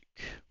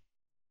like,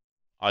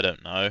 I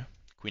don't know,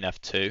 queen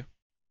f2,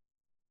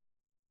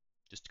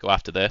 just to go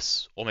after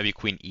this, or maybe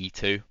queen e2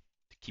 to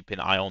keep an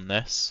eye on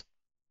this.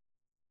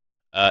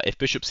 If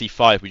bishop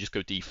c5, we just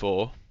go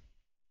d4.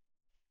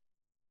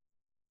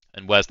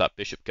 And where's that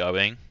bishop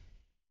going?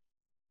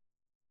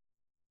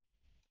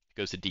 It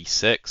goes to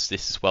d6.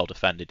 This is well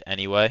defended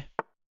anyway.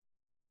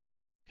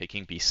 Okay,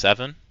 king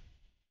b7.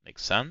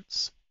 Makes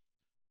sense.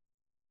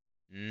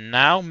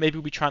 Now maybe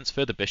we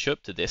transfer the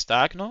bishop to this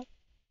diagonal.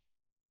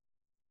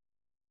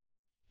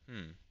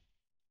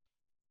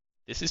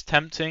 This is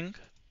tempting.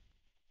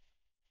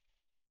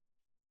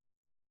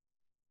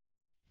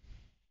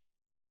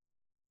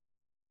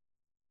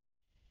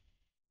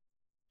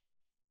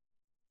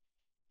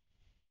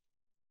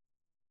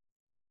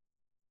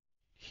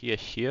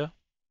 Here.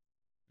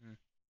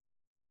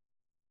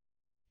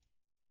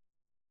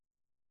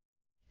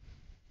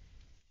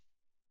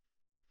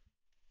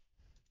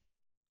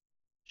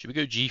 Should we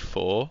go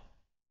g4?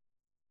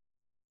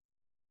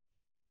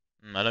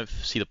 I don't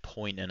see the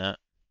point in it.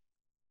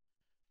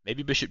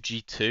 Maybe bishop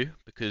g2,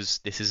 because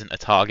this isn't a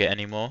target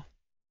anymore.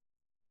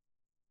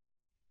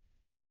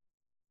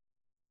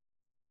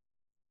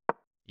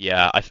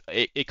 Yeah,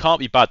 it can't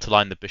be bad to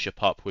line the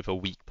bishop up with a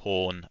weak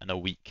pawn and a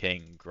weak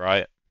king,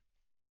 right?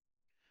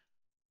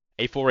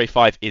 A4,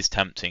 A5 is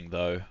tempting,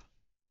 though,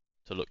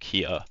 to look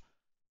here.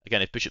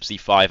 Again, if bishop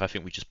c5, I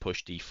think we just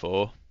push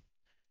d4.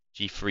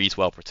 G3 is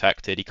well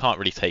protected. He can't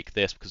really take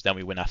this because then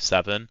we win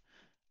f7,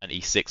 and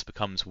e6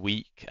 becomes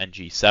weak, and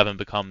g7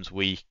 becomes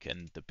weak,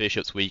 and the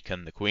bishop's weak,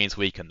 and the queen's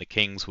weak, and the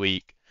king's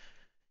weak.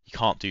 He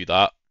can't do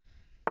that.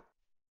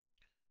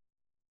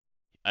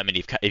 I mean,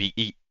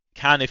 he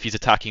can if he's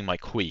attacking my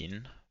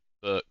queen,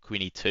 but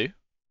queen e2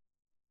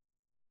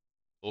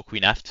 or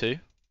queen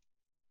f2.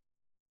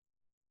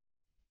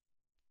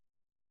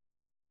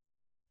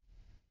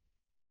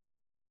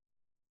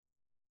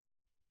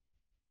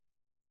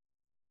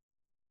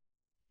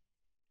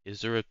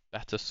 Is there a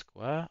better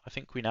square? I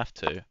think queen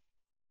f2.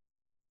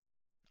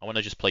 I want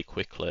to just play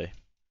quickly.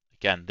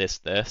 Again,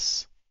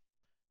 this.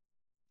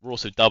 We're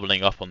also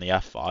doubling up on the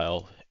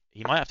f-file.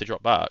 He might have to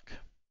drop back.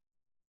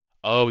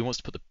 Oh, he wants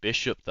to put the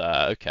bishop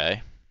there.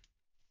 Okay.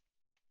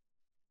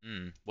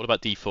 What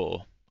about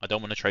d4? I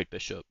don't want to trade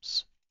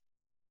bishops.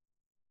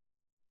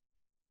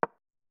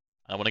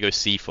 I want to go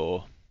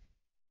c4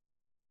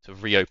 to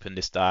reopen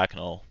this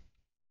diagonal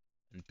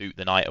and boot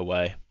the knight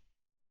away.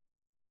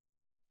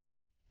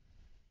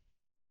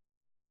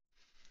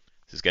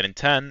 This is getting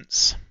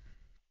tense.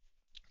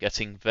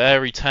 Getting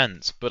very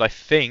tense, but I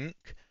think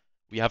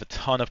we have a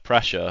ton of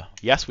pressure.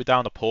 Yes, we're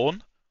down a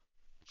pawn,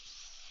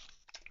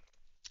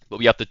 but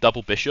we have the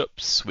double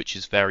bishops, which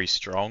is very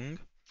strong.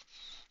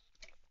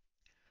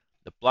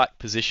 The black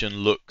position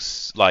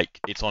looks like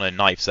it's on a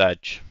knife's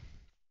edge.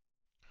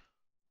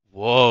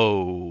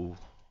 Whoa.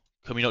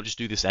 Can we not just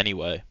do this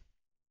anyway?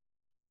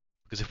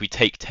 Because if we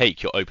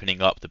take, you're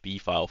opening up the b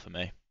file for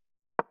me.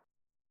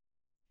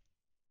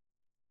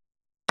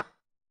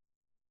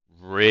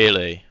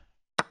 Really?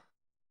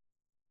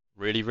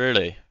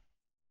 Really?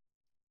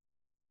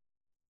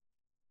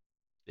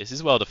 This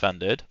is well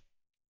defended.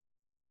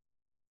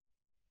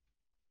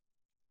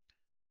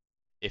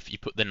 If you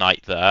put the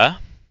knight there,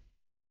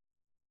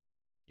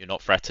 you're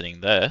not threatening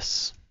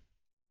this.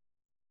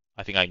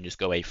 I think I can just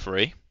go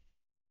a3.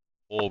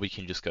 Or we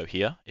can just go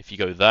here. If you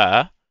go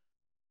there,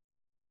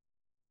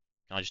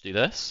 can I just do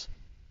this?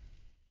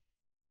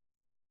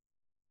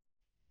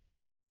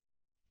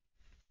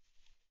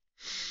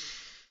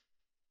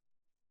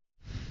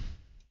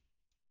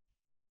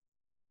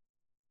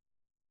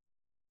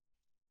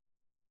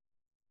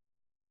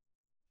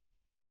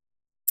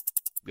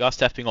 We are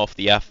stepping off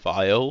the f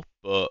file,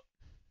 but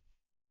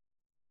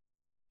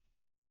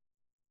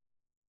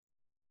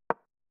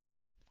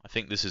I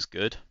think this is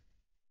good.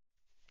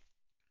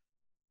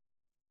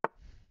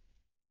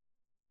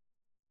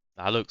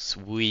 That looks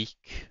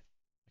weak.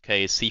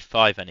 Okay, is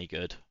c5 any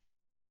good?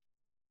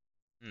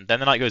 Then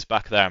the knight goes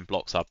back there and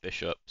blocks our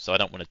bishop, so I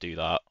don't want to do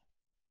that.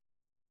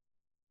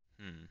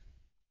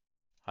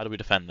 How do we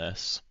defend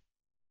this?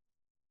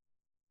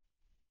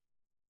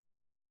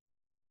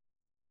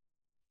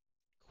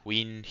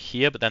 Queen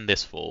here, but then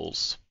this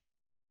falls.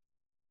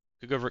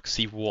 Could go rook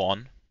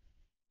c1.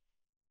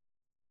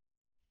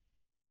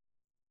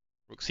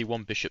 Rook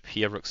c1, bishop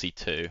here, rook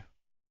c2.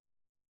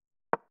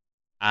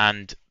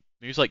 And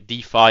moves like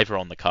d5 are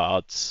on the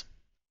cards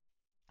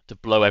to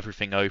blow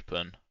everything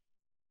open.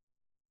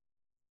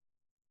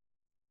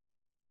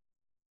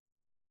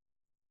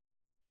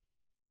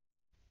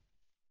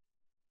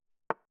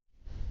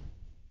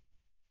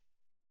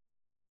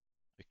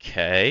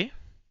 Okay.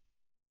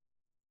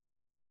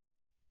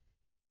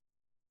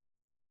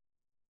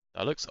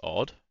 That looks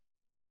odd.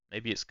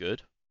 Maybe it's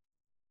good.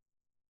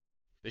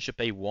 Bishop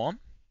a1.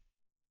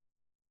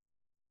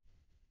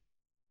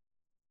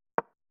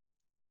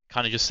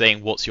 Kind of just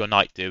saying, what's your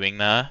knight doing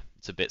there?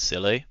 It's a bit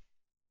silly.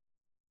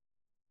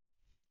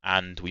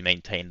 And we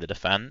maintain the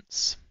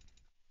defense.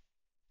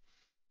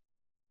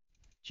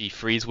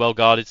 g3 is well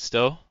guarded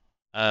still.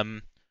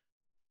 Maybe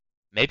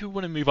we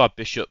want to move our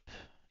bishop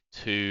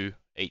to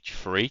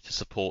h3 to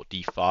support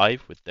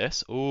d5 with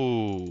this.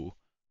 Ooh.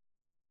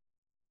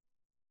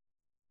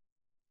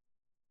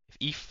 If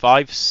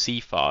e5,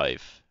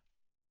 c5.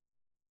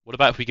 What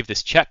about if we give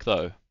this check,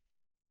 though?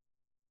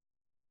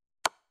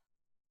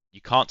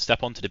 You can't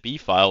step onto the b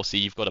file, so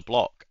you've got to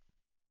block.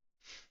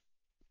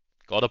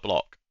 Got to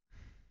block.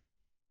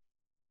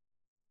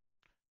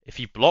 If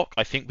you block,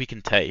 I think we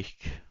can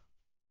take.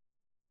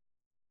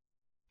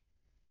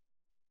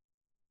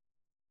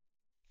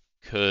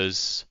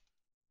 Because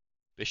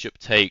bishop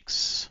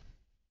takes,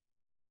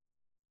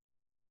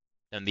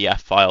 and the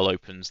f file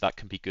opens. That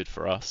can be good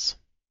for us.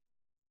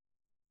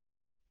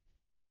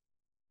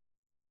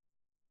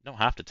 We don't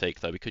have to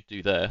take, though. We could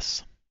do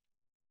this.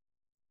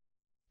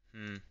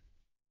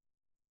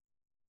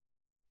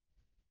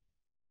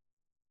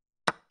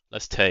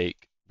 Let's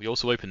take. We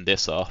also open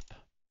this up.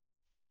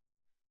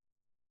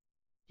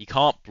 He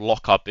can't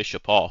block our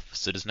bishop off,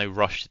 so there's no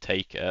rush to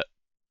take it.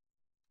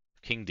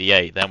 King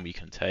d8, then we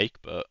can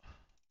take, but...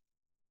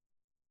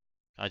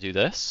 Can I do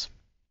this?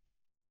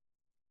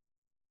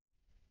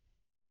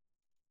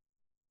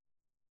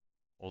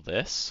 Or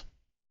this?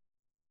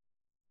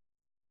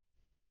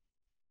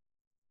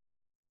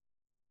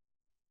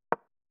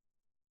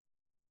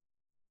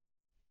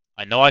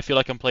 I know I feel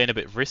like I'm playing a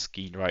bit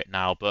risky right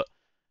now, but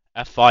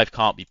f5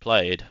 can't be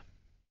played.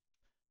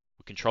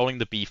 We're controlling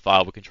the b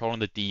file, we're controlling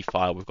the d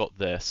file, we've got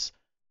this.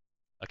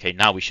 Okay,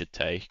 now we should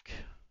take.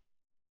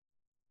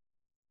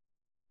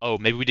 Oh,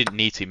 maybe we didn't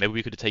need to. Maybe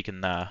we could have taken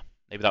there.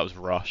 Maybe that was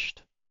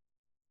rushed.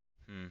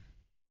 Hmm.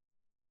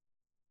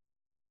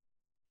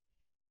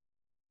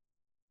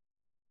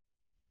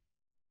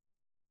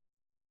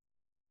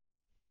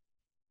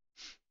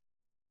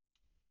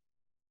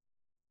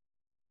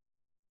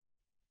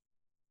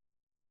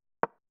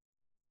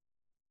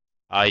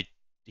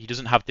 He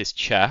doesn't have this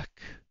check,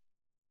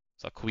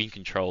 so our queen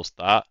controls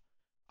that.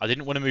 I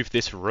didn't want to move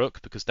this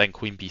rook because then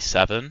queen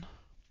b7.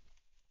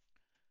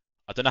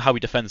 I don't know how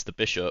he defends the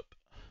bishop.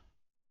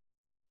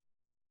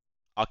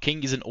 Our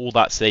king isn't all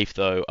that safe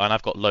though, and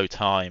I've got low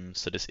time,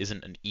 so this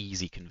isn't an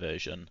easy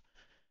conversion.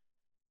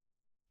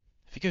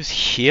 If he goes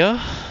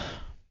here,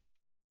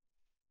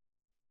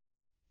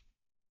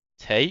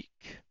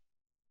 take,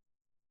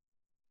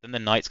 then the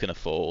knight's gonna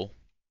fall.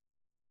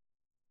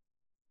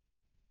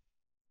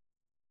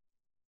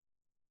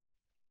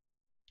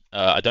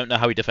 I don't know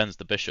how he defends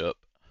the bishop.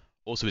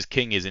 Also, his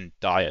king is in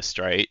dire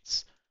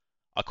straits.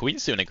 Our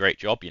queen's doing a great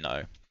job, you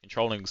know,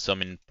 controlling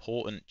some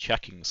important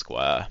checking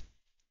square.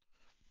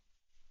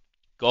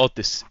 God,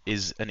 this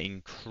is an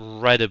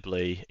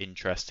incredibly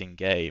interesting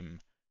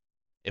game.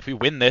 If we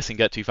win this and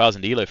get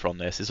 2000 ELO from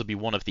this, this will be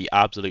one of the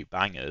absolute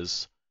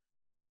bangers.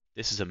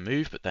 This is a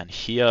move, but then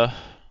here...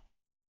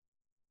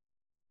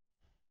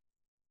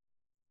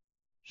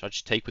 Should I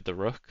just take with the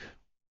rook?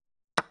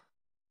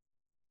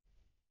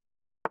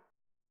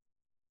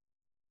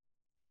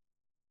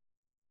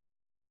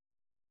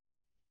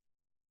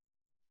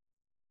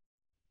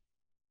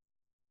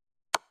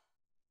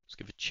 Let's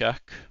give a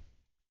check.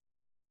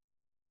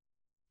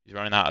 He's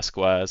running out of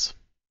squares.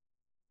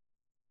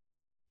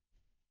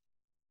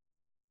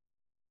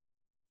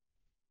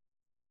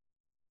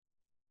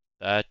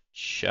 There,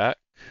 check.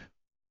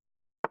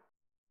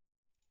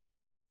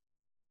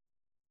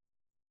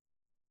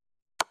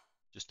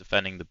 Just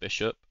defending the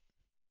bishop.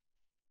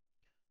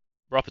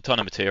 We're up a ton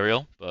of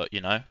material, but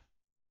you know.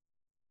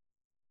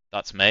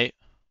 That's mate.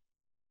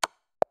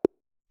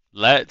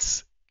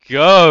 Let's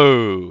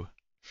go!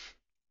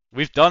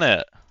 We've done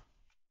it.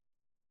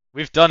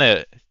 We've done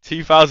it.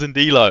 2000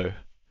 ELO.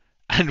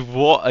 And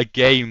what a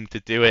game to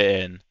do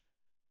it in.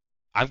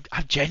 I'm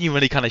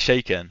genuinely kind of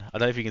shaken. I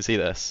don't know if you can see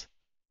this.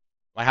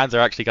 My hands are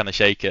actually kind of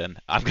shaken.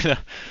 I'm gonna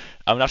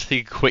have to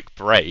take a quick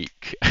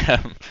break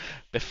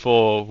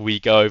before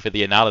we go over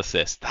the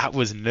analysis. That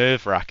was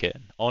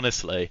nerve-wracking,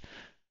 honestly,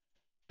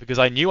 because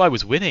I knew I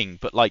was winning,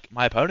 but like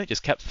my opponent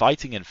just kept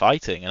fighting and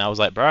fighting, and I was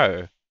like,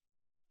 bro,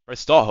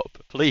 stop,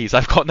 please.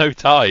 I've got no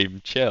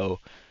time.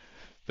 Chill.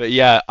 But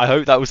yeah, I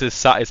hope that was as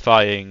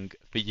satisfying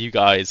for you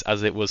guys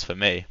as it was for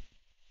me.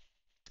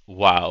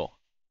 Wow.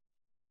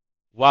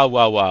 Wow,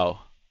 wow, wow.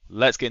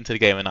 Let's get into the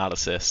game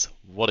analysis.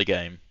 What a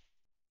game.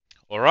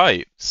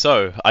 Alright,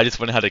 so I just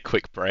went and had a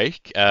quick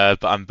break,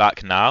 but I'm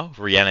back now,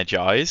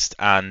 re-energized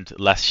and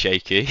less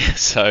shaky.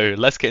 So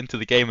let's get into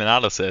the game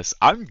analysis.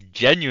 I'm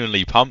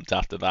genuinely pumped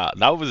after that.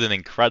 That was an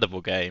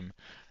incredible game.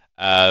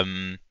 We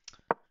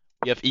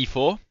have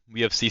e4,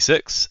 we have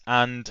c6,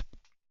 and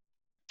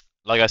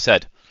like I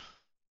said,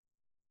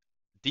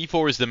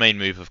 d4 is the main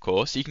move, of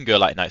course. You can go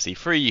like knight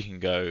c3, you can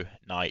go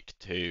knight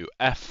to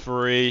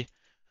f3.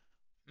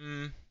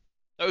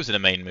 Those are the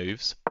main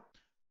moves.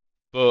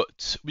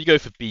 But we go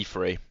for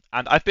b3.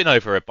 And I've been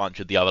over a bunch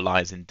of the other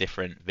lines in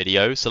different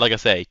videos. So like I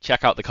say,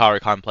 check out the Caro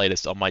Kann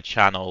playlist on my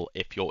channel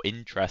if you're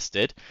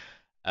interested.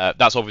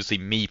 That's obviously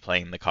me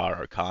playing the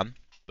Caro Kann,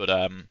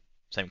 but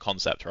same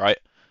concept, right?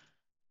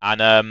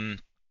 And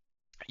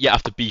yeah,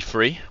 after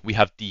b3, we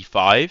have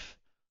d5.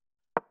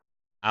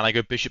 And I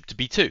go bishop to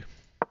b2.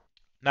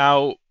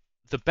 Now,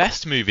 the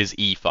best move is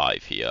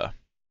e5 here.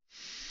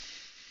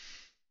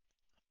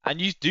 And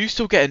you do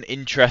still get an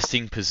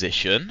interesting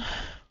position.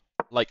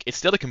 Like, it's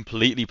still a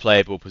completely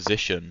playable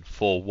position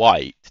for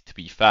white, to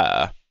be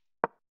fair.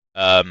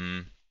 But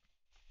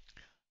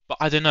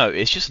I don't know,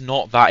 it's just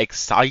not that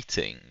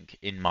exciting,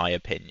 in my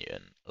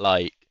opinion.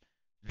 Like,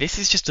 this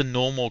is just a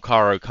normal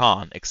Caro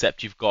Kann,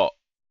 except you've got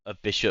a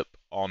bishop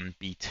on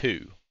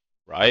b2,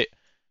 right?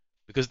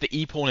 Because the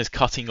e-pawn is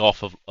cutting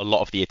off of a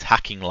lot of the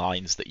attacking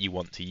lines that you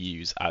want to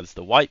use as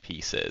the white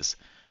pieces.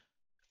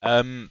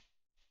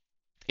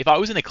 If I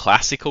was in a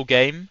classical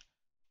game,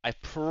 I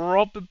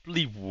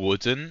probably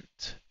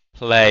wouldn't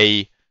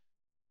play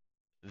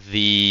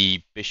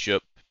the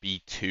bishop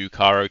b2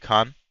 Caro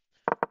Kann.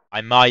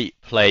 I might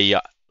play,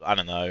 I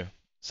don't know,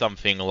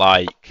 something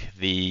like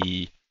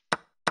the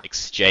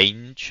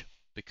exchange,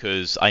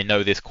 because I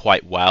know this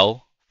quite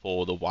well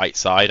for the white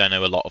side. I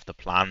know a lot of the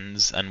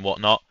plans and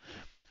whatnot.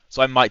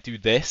 So I might do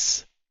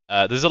this.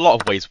 There's a lot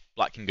of ways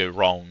black can go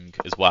wrong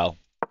as well.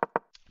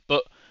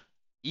 But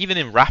even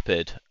in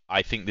rapid,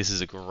 I think this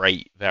is a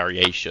great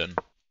variation.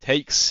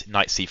 Takes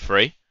knight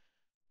c3.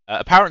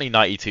 Apparently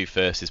knight e2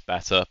 first is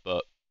better,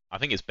 but I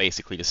think it's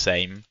basically the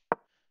same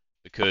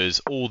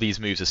because all these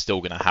moves are still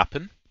going to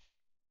happen.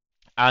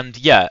 And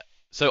yeah,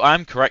 So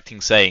I'm correct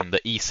in saying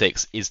that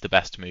e6 is the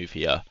best move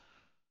here.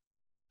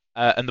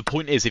 And the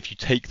point is, if you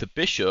take the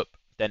bishop,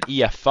 then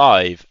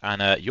ef5,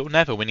 and you're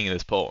never winning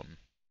this pawn.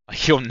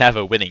 You're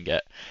never winning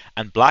it.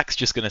 And black's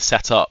just going to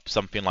set up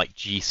something like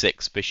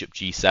g6, bishop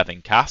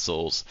g7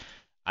 castles,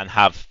 and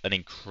have an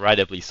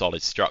incredibly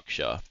solid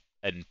structure,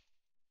 and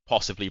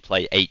possibly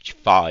play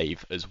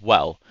h5 as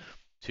well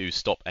to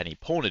stop any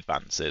pawn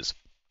advances.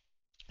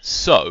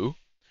 So,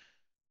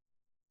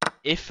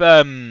 if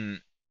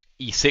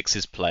e6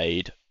 is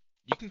played,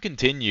 you can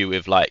continue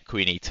with like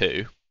queen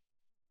e2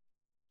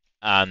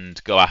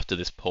 and go after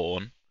this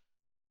pawn.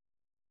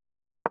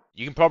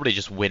 You can probably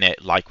just win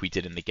it like we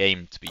did in the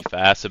game, to be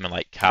fair. Something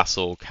like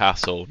castle,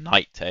 castle,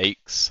 knight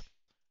takes.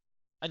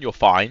 And you're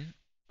fine.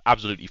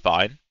 Absolutely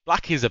fine.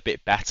 Black is a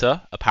bit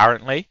better,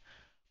 apparently.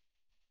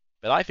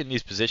 But I think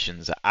these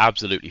positions are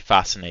absolutely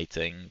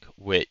fascinating,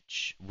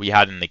 which we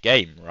had in the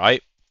game,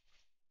 right?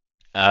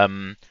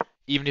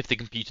 Even if the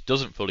computer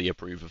doesn't fully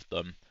approve of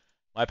them.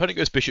 My opponent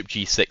goes bishop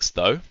g6,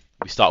 though.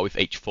 We start with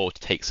h4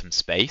 to take some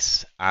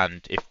space.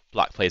 And if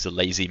black plays a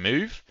lazy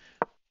move,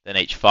 then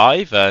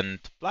h5, and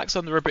black's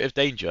under a bit of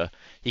danger.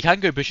 He can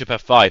go bishop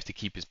f5 to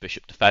keep his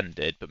bishop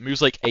defended, but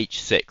moves like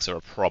h6 are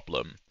a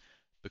problem,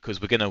 because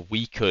we're going to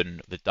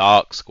weaken the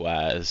dark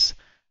squares,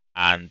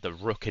 and the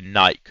rook and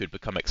knight could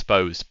become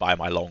exposed by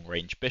my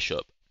long-range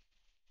bishop.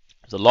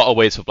 There's a lot of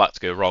ways for black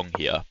to go wrong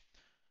here.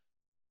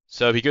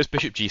 So he goes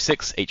bishop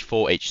g6,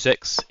 h4,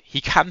 h6.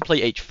 He can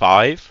play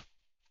h5,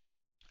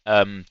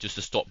 just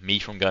to stop me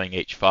from going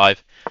h5.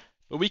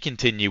 But we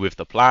continue with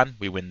the plan,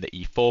 we win the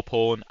e4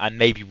 pawn, and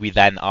maybe we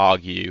then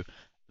argue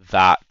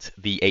that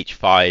the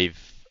h5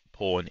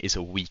 pawn is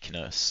a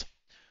weakness.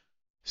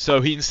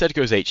 So he instead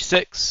goes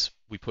h6,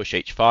 we push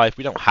h5,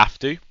 we don't have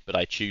to, but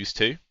I choose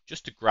to,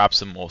 just to grab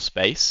some more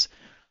space.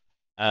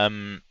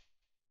 And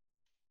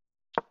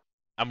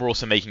we're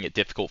also making it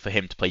difficult for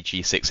him to play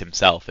g6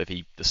 himself if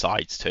he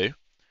decides to.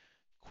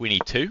 Queen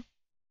e2,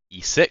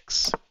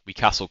 e6, we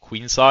castle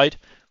queenside.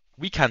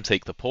 We can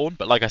take the pawn,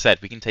 but like I said,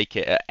 we can take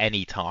it at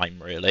any time,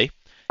 really.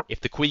 If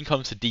the queen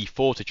comes to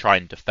d4 to try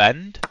and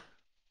defend,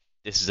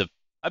 this is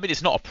I mean,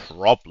 it's not a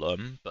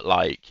problem, but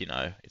like, you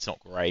know, it's not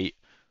great.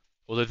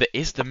 Although there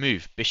is the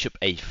move bishop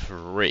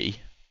a3,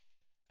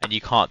 and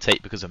you can't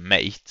take because of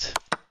mate.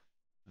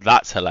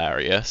 That's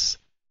hilarious.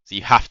 So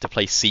you have to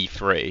play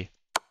c3,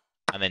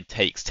 and then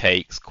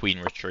takes, queen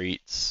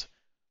retreats.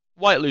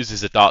 White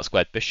loses a dark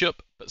squared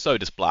bishop, but so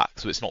does black,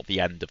 so it's not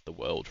the end of the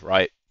world,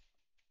 right?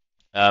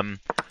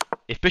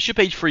 If bishop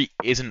h3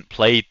 isn't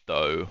played,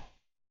 though,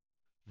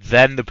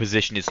 then the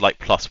position is like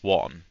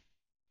 +1.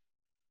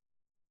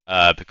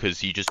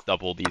 Because you just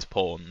double these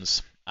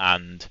pawns.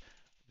 And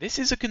this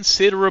is a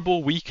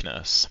considerable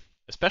weakness.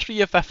 Especially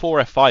if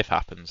f4, f5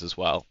 happens as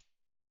well.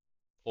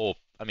 Or,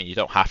 I mean, you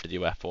don't have to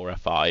do f4,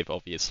 f5,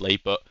 obviously,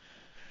 but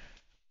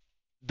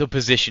the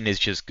position is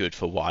just good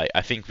for white.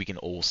 I think we can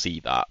all see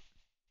that.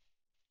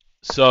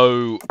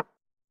 So,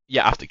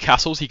 yeah, after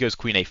castles, he goes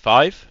queen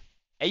a5.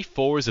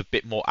 a4 is a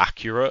bit more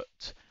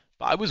accurate,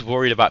 but I was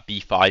worried about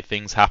b5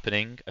 things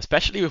happening,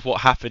 especially with what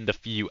happened a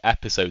few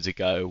episodes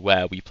ago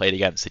where we played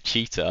against a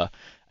cheater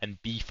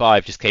and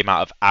b5 just came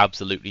out of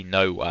absolutely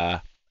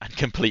nowhere and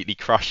completely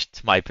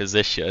crushed my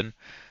position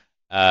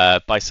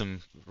by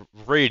some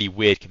really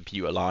weird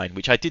computer line,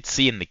 which I did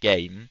see in the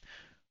game,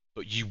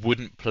 but you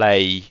wouldn't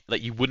play,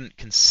 like you wouldn't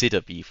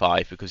consider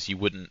b5 because you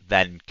wouldn't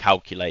then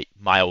calculate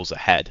miles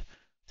ahead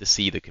to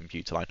see the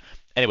computer line.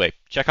 Anyway,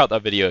 check out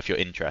that video if you're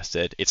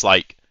interested. It's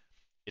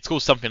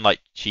called something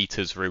like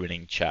Cheaters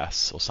Ruining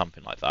Chess or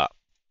something like that.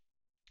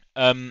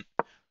 But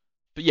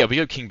yeah, we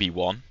go king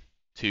b1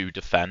 to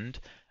defend.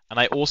 And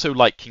I also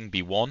like king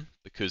b1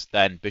 because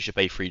then bishop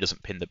a3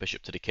 doesn't pin the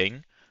bishop to the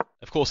king.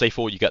 Of course,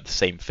 a4 you get the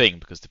same thing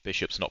because the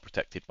bishop's not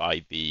protected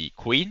by the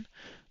queen.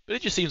 But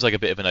it just seems like a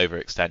bit of an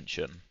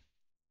overextension.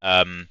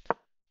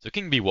 So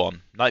king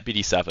b1, knight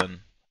bd7,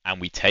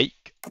 and we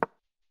take.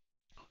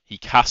 He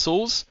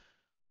castles.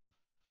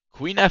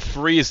 Queen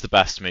f3 is the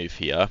best move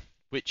here,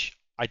 which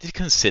I did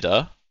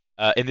consider.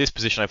 In this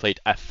position, I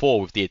played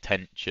f4 with the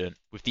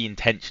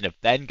intention of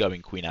then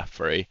going queen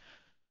f3.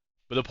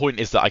 But the point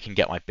is that I can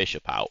get my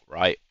bishop out,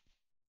 right?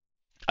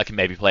 I can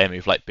maybe play a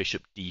move like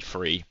bishop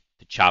d3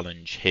 to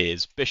challenge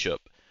his bishop.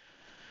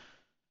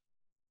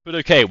 But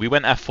okay, we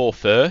went f4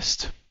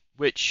 first,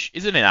 which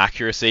is an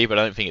inaccuracy, but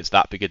I don't think it's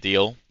that big a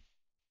deal.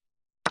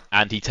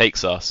 And he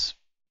takes us,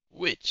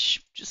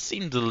 which just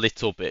seemed a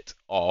little bit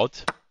odd.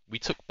 We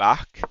took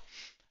back,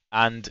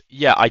 and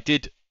yeah, I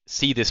did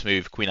see this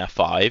move, queen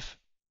f5.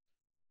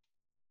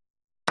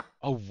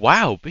 Oh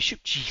wow,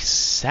 bishop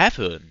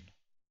g7.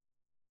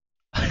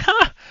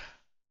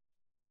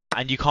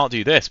 And you can't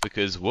do this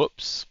because,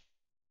 whoops,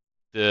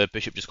 the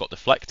bishop just got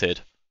deflected.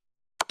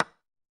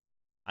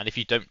 And if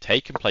you don't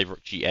take and play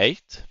rook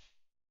g8,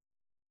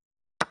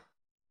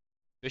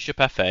 bishop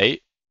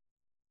f8,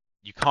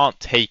 you can't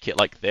take it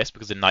like this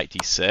because of knight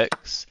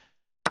d6.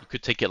 You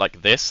could take it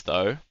like this,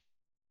 though.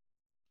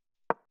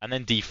 And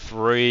then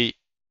d3,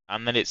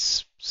 and then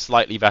it's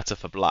slightly better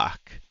for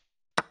black.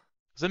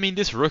 Because Because, I mean,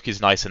 this rook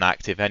is nice and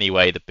active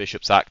anyway. The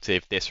bishop's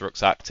active, this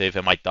rook's active,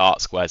 and my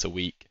dart squares are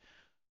weak.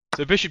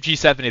 So bishop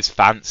g7 is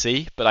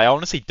fancy, but I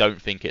honestly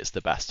don't think it's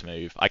the best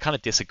move. I kind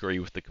of disagree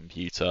with the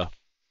computer,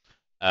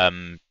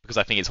 because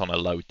I think it's on a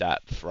low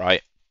depth,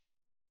 right?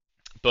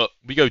 But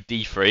we go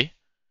d3,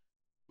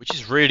 which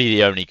is really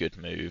the only good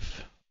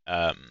move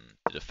to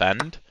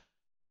defend.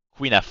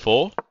 Queen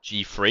f4,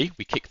 g3,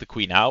 we kick the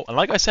queen out, and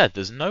like I said,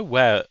 there's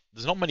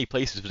not many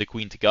places for the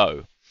queen to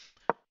go.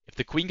 If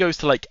the queen goes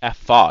to like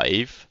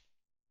f5,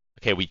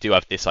 okay, we do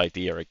have this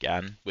idea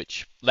again,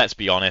 which, let's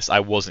be honest, I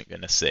wasn't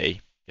going to see,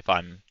 if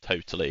I'm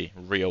totally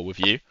real with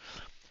you.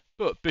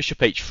 But bishop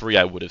h3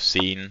 I would have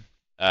seen,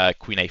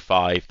 queen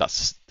a5,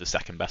 that's the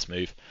second best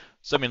move.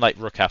 Something like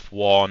rook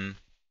f1,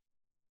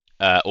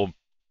 or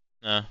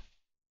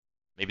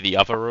maybe the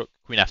other rook,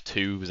 queen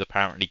f2 was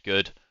apparently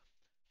good,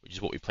 which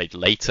is what we played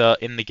later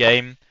in the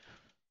game.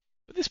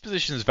 But this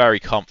position is very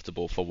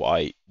comfortable for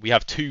white. We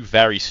have two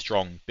very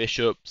strong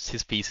bishops.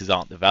 His pieces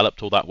aren't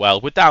developed all that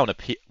well. We're down a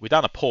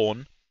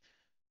pawn,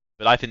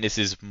 but I think this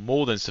is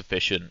more than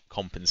sufficient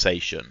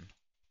compensation.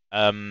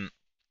 But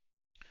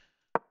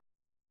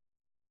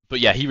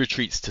yeah, he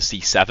retreats to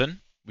c7.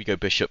 We go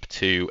bishop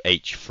to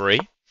h3.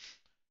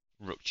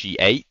 Rook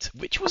g8,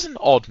 which was an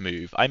odd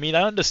move. I mean,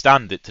 I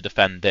understand it to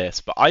defend this,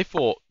 but I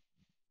thought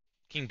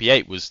king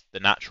b8 was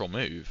the natural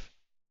move.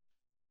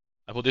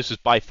 I thought this was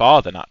by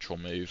far the natural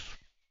move.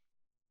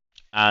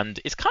 And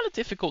it's kind of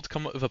difficult to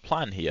come up with a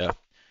plan here.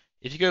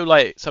 If you go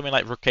like something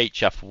like rook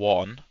h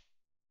f1,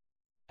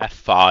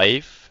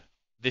 f5,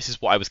 this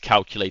is what I was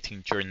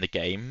calculating during the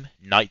game.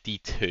 Knight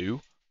d2.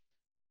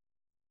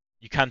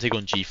 You can take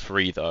on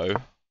g3 though.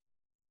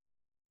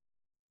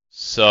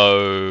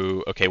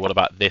 So, okay, what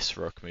about this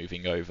rook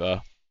moving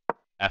over?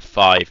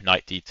 f5,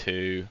 knight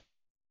d2.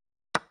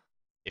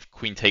 If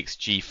queen takes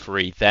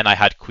g3, then I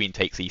had queen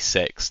takes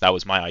e6. That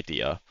was my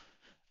idea,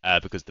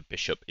 because the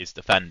bishop is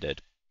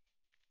defended.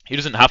 He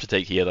doesn't have to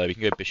take here, though. He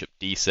can go bishop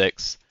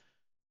d6,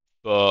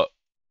 but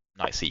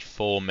knight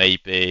c4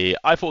 maybe.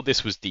 I thought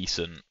this was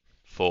decent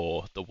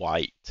for the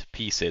white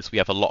pieces. We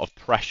have a lot of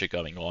pressure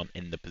going on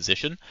in the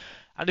position.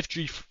 And if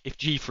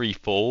g3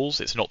 falls,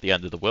 it's not the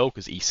end of the world,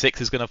 because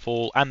e6 is going to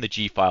fall, and the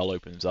g-file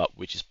opens up,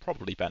 which is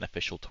probably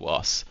beneficial to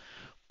us.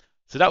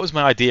 So that was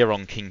my idea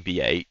on king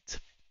b8.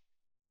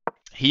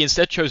 He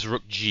instead chose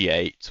rook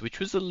g8, which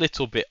was a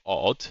little bit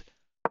odd.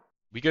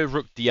 We go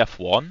rook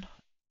df1.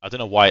 I don't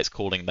know why it's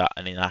calling that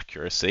an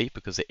inaccuracy,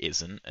 because it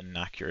isn't an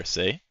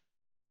inaccuracy.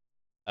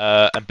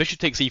 And bishop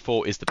takes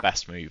e4 is the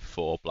best move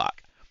for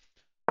black.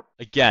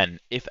 Again,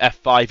 if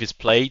f5 is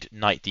played,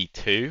 knight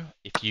d2.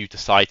 If you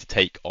decide to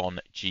take on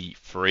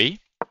g3,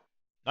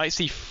 knight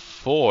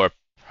c4.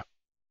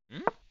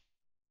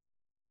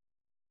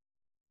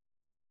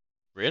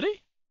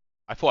 Really?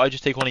 I thought I'd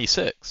just take on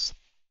e6.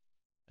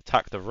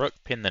 Attack the rook,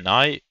 pin the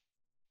knight.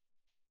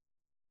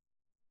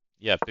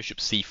 Yeah, bishop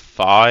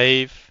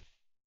c5.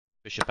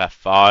 Bishop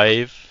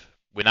f5.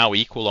 We're now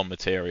equal on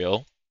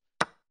material.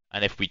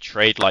 And if we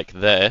trade like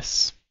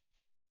this,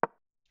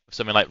 with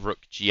something like rook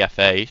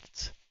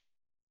gf8,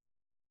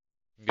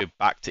 go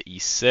back to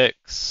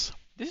e6.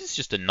 This is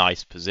just a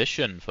nice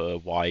position for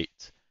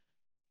white.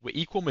 We're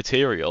equal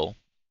material,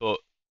 but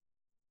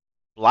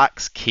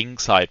black's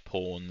kingside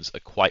pawns are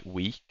quite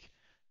weak.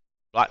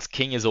 Black's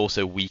king is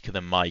also weaker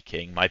than my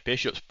king. My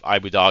bishop's, I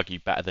would argue,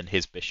 better than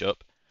his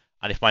bishop.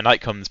 And if my knight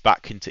comes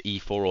back into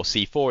e4 or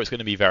c4, it's going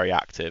to be very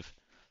active.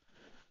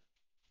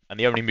 And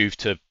the only move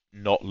to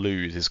not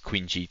lose is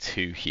queen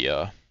g2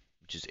 here,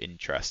 which is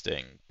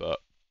interesting. But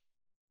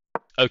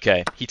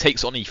okay, he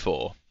takes on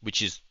e4,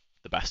 which is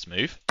the best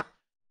move.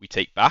 We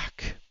take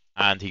back,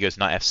 and he goes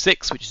knight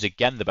f6, which is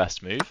again the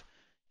best move.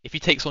 If he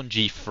takes on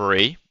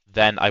g3,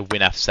 then I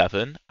win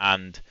f7,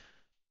 and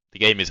the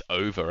game is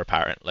over,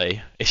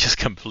 apparently. It's just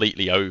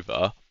completely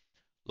over.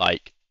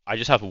 Like, I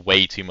just have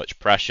way too much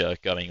pressure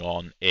going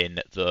on in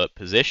the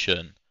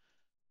position.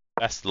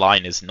 Best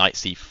line is knight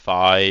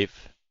c5,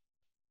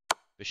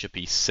 bishop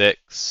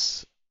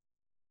e6,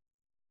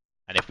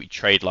 and if we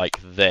trade like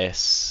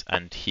this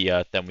and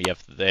here, then we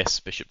have this,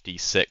 bishop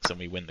d6, and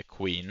we win the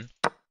queen.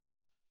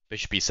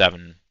 Bishop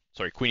e7,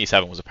 sorry, queen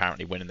e7 was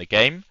apparently winning the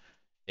game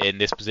in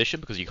this position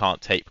because you can't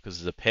take because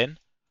there's a pin.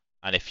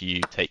 And if you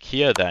take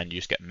here, then you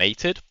just get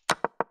mated,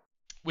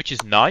 which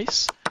is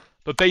nice.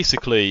 But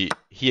basically,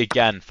 he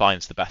again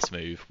finds the best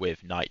move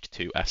with knight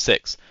to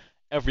f6.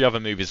 Every other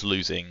move is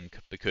losing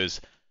because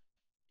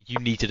you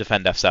need to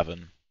defend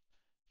f7.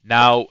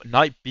 Now,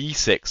 knight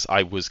b6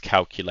 I was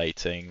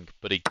calculating,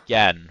 but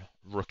again,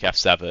 rook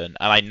f7. And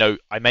I know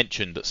I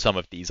mentioned that some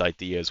of these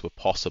ideas were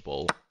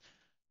possible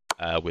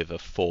with a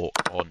fork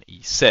on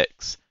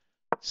e6.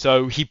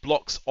 So he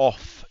blocks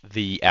off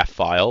the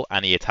f-file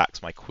and he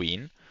attacks my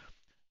queen.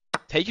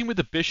 Taking with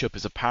the bishop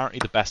is apparently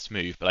the best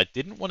move, but I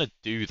didn't want to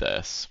do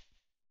this.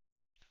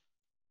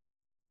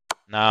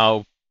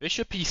 Now,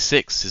 bishop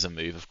e6 is a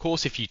move. Of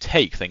course, if you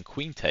take, then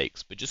queen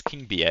takes, but just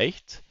king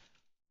b8.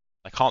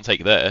 I can't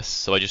take this,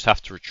 so I just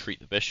have to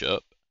retreat the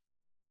bishop.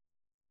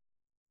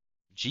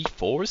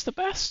 g4 is the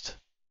best?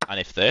 And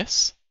if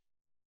this?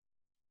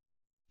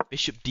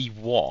 bishop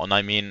d1,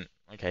 I mean,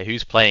 okay,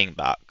 who's playing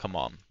that? Come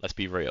on, let's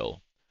be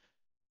real.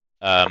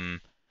 So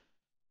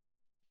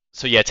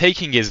yeah,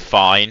 taking is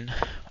fine,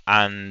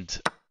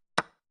 and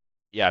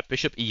yeah,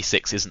 bishop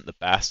e6 isn't the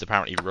best.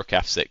 Apparently rook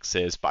f6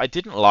 is, but I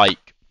didn't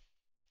like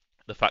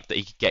the fact that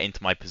he could get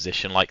into my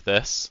position like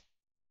this.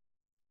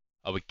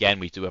 Oh, again,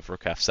 we do have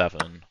rook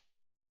f7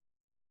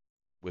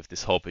 with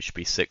this whole bishop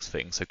e6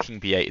 thing, so king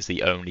b8 is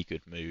the only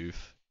good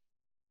move.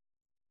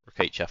 Rook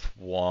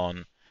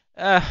hf1.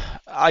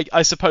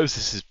 I suppose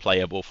this is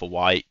playable for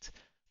white,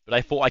 but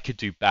I thought I could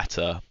do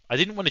better. I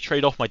didn't want to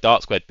trade off my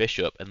dark squared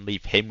bishop and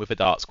leave him with a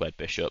dark squared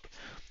bishop,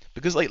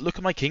 because like look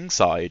at my king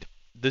side.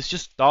 There's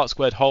just dark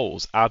squared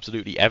holes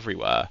absolutely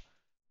everywhere.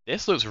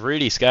 This looks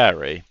really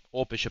scary.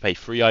 Or bishop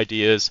a3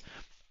 ideas.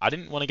 I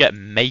didn't want to get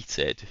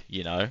mated,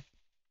 you know.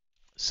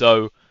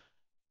 So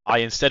I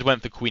instead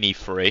went for queen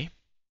e3,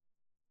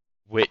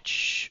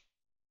 which,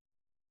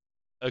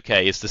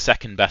 okay, is the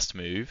second best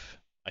move,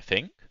 I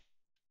think.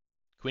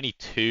 Queen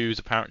e2 is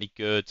apparently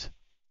good,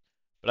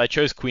 but I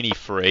chose queen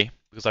e3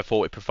 because I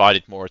thought it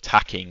provided more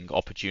attacking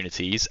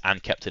opportunities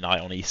and kept an eye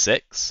on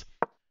e6.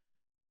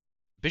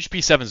 Bishop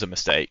e7 is a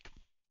mistake.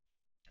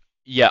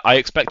 Yeah, I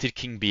expected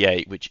king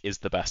b8, which is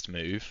the best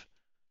move.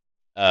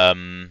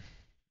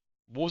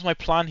 What was my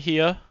plan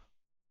here?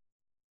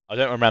 I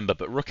don't remember,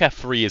 but rook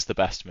f3 is the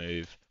best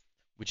move,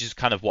 which is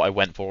kind of what I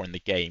went for in the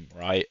game,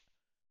 right?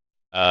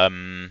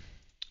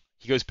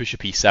 He goes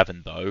bishop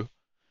e7 though.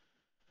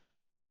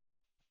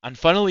 And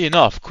funnily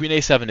enough, queen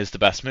a7 is the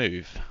best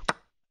move.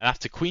 And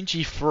after queen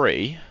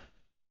g3,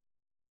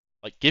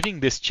 like giving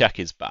this check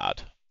is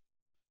bad.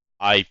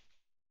 I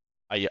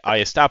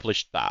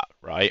established that,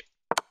 right?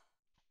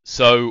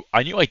 So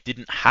I knew I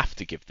didn't have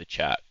to give the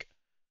check.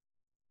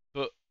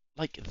 But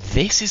like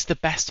this is the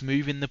best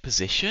move in the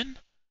position?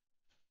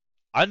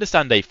 I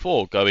understand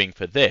a4 going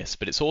for this,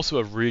 but it's also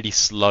a really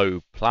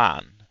slow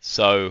plan.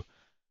 So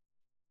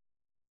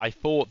I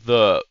thought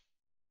that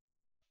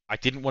I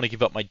didn't want to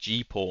give up my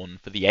g-pawn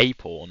for the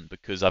a-pawn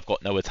because I've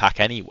got no attack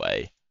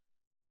anyway.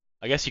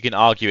 I guess you can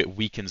argue it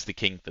weakens the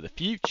king for the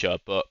future,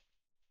 but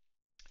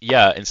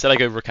yeah, instead I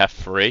go rook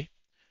f3,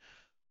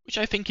 which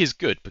I think is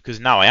good because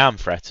now I am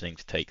threatening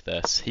to take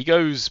this. He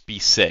goes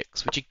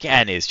b6, which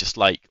again is just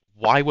like,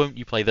 why won't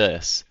you play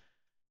this?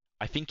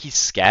 I think he's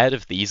scared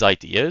of these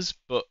ideas,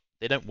 but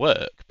they don't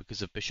work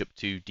because of bishop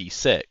to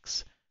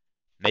d6.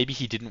 Maybe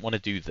he didn't want to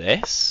do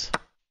this,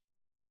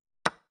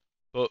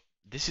 but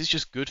this is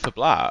just good for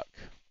black.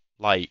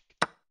 Like,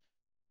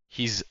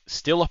 he's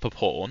still up a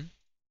pawn.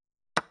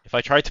 If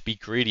I try to be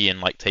greedy and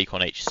like take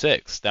on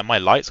h6, then my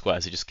light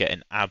squares are just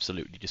getting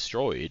absolutely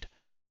destroyed.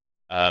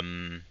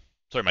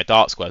 Sorry, my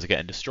dark squares are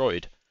getting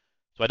destroyed.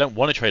 So I don't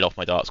want to trade off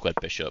my dark squared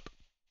bishop.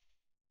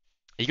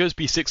 He goes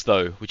b6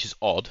 though, which is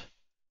odd.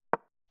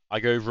 I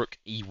go rook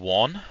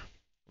e1,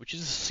 which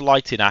is a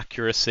slight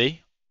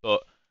inaccuracy,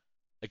 but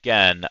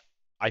again,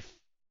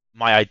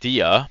 my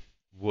idea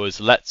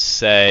was, let's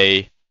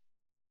say,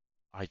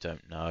 I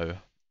don't know,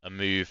 a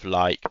move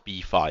like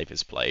b5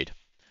 is played.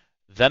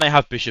 Then I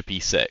have bishop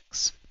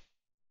e6.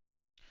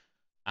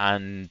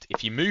 And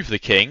if you move the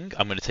king,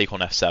 I'm going to take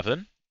on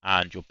f7,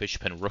 and your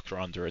bishop and rook are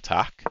under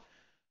attack.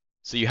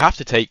 So you have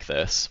to take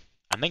this,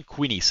 and then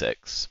queen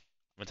e6.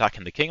 I'm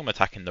attacking the king, I'm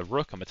attacking the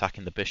rook, I'm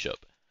attacking the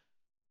bishop.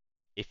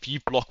 If you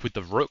block with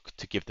the rook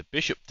to give the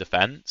bishop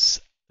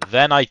defense,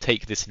 then I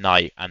take this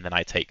knight, and then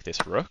I take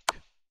this rook.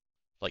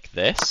 Like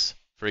this,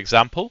 for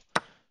example.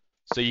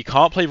 So you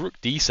can't play rook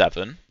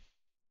d7.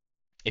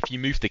 If you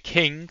move the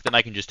king, then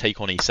I can just take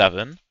on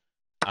e7,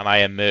 and I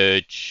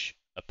emerge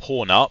a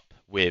pawn up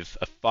with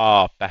a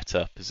far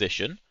better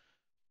position,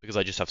 because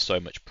I just have so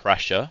much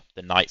pressure.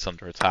 The knight's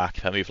under attack.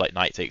 If I move like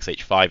knight takes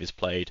h5 is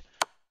played,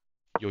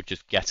 you're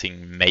just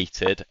getting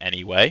mated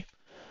anyway.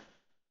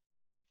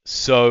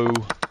 So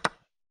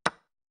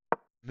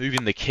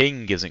moving the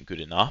king isn't good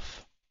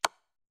enough.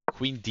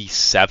 Queen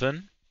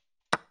d7.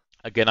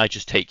 Again, I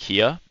just take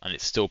here, and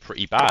it's still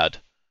pretty bad.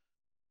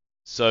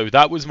 So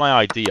that was my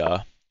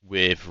idea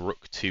with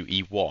rook to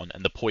e1,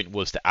 and the point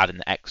was to add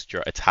an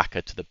extra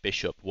attacker to the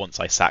bishop once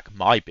I sack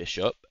my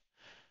bishop.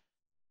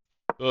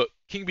 But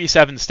king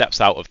b7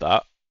 steps out of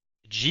that.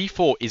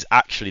 g4 is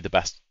actually the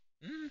best.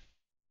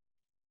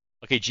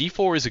 Okay,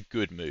 g4 is a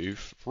good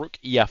move. Rook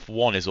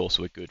ef1 is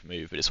also a good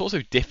move, but it's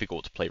also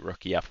difficult to play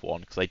rook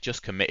ef1 because I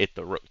just committed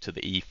the rook to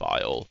the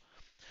e-file.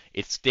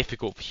 It's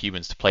difficult for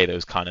humans to play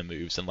those kind of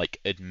moves and like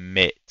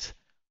admit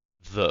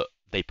that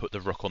they put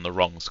the rook on the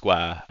wrong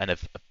square and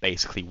have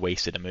basically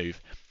wasted a move.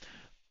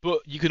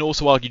 But you can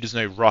also argue there's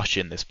no rush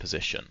in this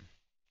position.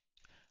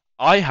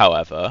 I,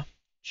 however,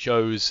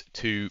 chose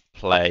to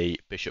play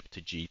bishop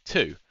to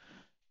g2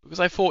 because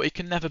I thought it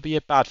can never be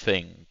a bad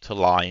thing to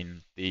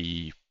line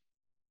the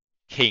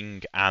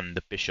king and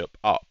the bishop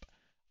up,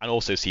 and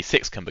also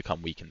c6 can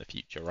become weak in the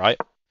future, right?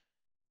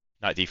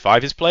 Knight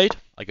d5 is played.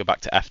 I go back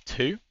to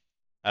f2.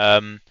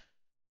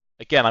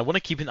 Again, I want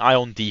to keep an eye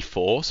on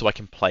d4 so I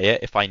can play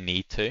it if I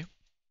need to.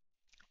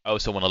 I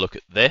also want to look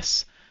at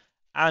this,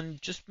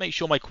 and just make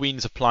sure my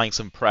queen's applying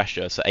some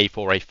pressure, so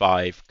a4,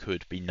 a5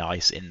 could be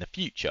nice in the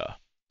future.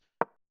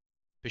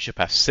 Bishop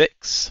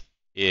f6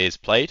 is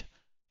played.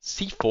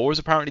 c4 is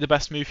apparently the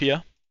best move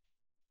here.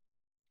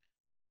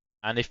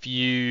 And if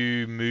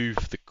you move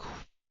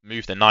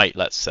the knight,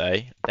 let's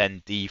say,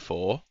 then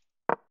d4.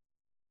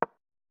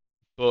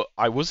 But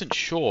I wasn't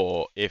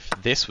sure if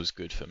this was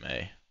good for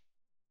me.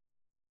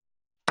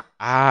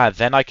 Ah,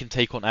 then I can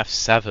take on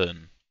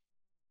f7.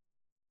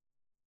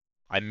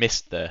 I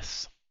missed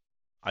this.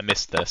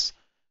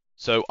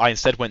 So I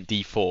instead went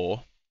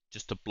d4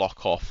 just to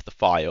block off the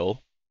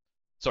file.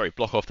 Sorry,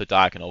 block off the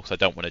diagonal because I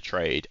don't want to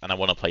trade, and I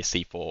want to play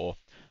c4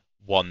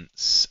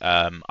 once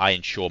I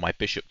ensure my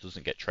bishop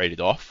doesn't get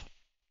traded off.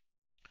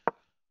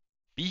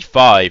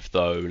 b5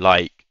 though,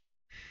 like,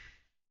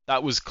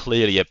 that was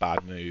clearly a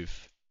bad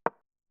move.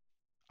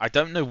 I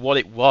don't know what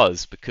it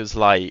was because,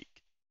 like,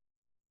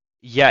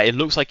 yeah, it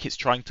looks like it's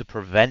trying to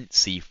prevent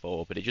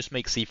c4, but it just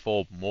makes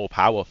c4 more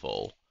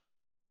powerful.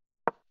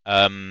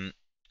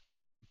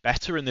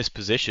 Better in this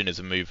position is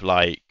a move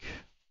like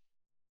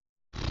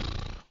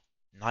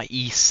knight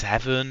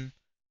e7.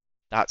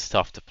 That's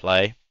tough to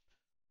play.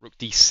 Rook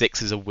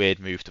d6 is a weird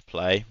move to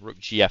play. Rook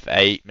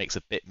gf8 makes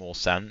a bit more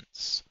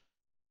sense.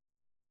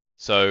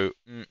 So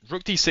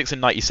rook d6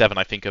 and knight e7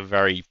 I think are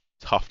very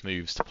tough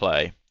moves to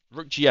play.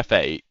 Rook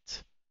gf8.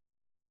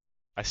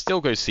 I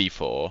still go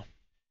c4.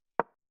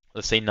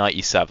 Let's say knight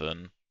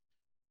e7.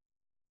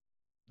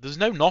 There's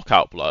no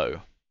knockout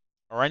blow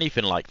or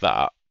anything like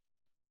that.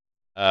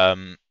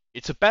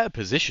 It's a better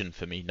position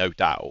for me, no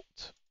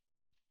doubt.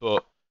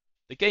 But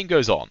the game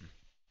goes on.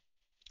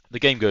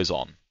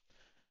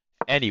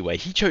 Anyway,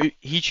 he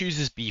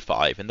chooses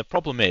b5, and the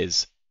problem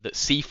is that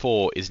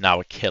c4 is now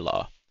a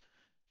killer.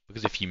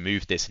 Because if you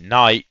move this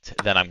knight,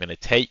 then I'm going to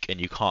take,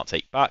 and you can't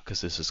take back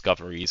because this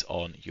discovery is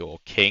on your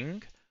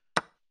king.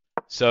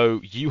 So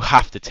you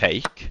have to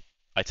take.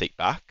 I take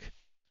back.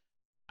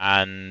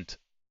 And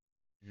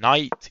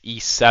knight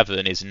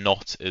e7 is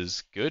not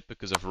as good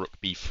because of rook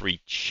b3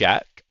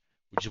 check,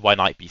 which is why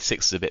knight b6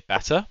 is a bit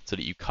better, so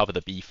that you cover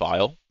the b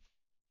file.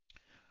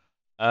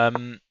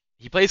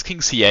 He plays king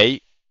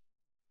c8,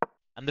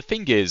 and the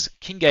thing is,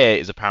 king a8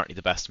 is apparently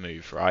the best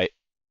move, right?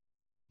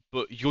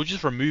 But you're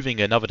just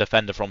removing another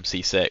defender from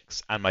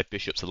c6, and my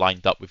bishops are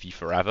lined up with you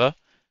forever,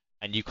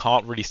 and you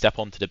can't really step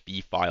onto the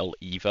b file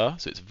either,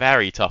 so it's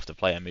very tough to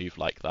play a move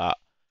like that.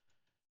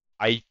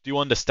 I do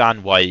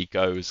understand why he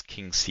goes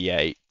king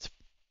c8,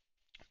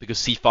 because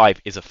c5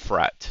 is a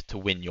threat to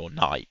win your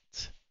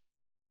knight.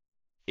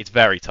 It's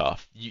very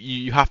tough.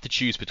 You have to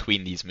choose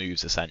between these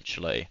moves,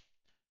 essentially.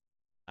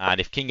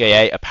 And if king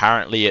a8,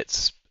 apparently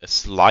it's a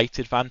slight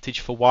advantage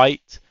for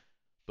white,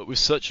 but with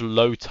such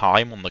low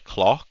time on the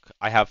clock,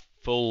 I have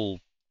full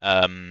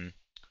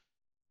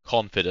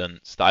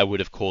confidence that I would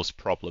have caused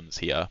problems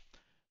here.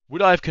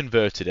 Would I have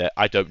converted it?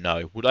 I don't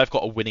know. Would I have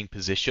got a winning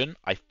position?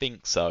 I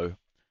think so,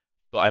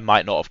 but I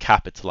might not have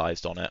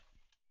capitalized on it.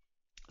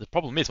 The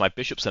problem is my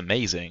bishop's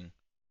amazing.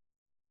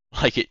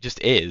 Like, it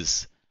just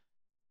is.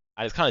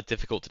 And it's kind of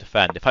difficult to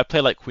defend. If I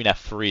play like queen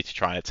f3 to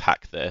try and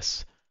attack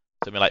this,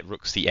 something like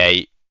rook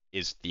c8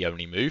 is the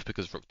only move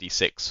because rook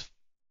d6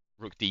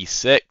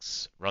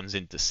 runs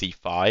into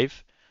c5.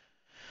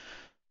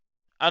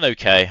 And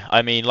okay,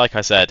 I mean, like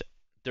I said,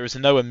 there is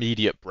no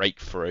immediate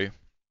breakthrough,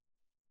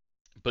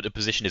 but the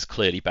position is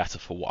clearly better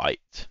for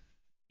white.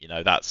 You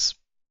know, that's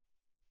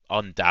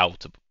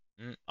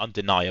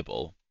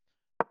undeniable.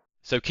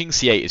 So king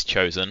c8 is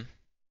chosen,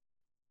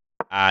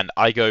 and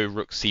I go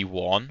rook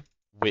c1,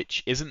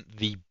 which isn't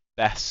the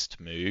best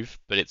move,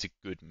 but it's a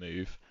good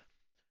move.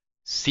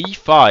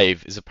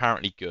 c5 is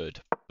apparently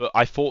good, but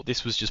I thought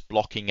this was just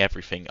blocking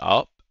everything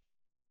up.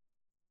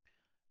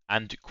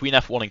 And queen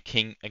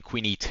f1 and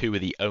queen e2 are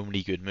the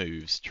only good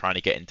moves, trying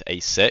to get into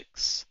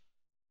a6.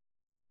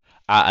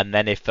 And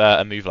then if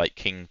a move like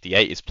king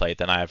d8 is played,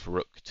 then I have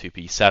rook to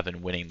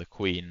b7 winning the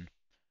queen.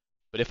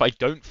 But if I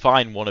don't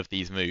find one of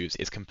these moves,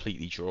 it's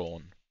completely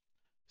drawn.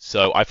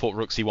 So I thought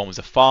rook c1 was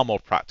a far more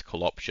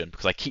practical option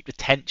because I keep the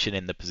tension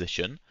in the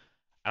position.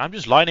 And I'm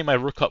just lining my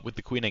rook up with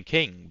the queen and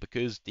king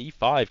because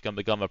d5 can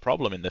become a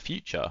problem in the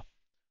future.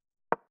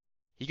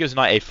 He goes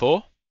knight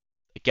a4.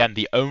 Again,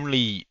 the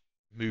only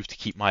move to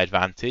keep my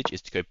advantage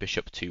is to go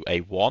bishop to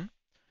a1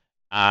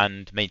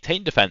 and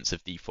maintain defense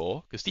of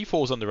d4 because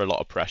d4 is under a lot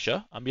of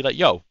pressure and be like,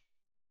 yo,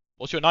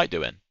 what's your knight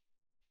doing?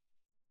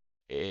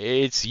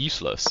 It's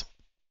useless.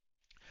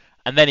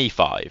 And then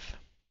e5.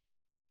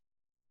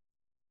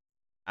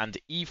 And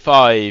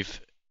e5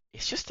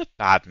 is just a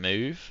bad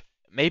move.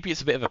 Maybe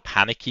it's a bit of a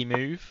panicky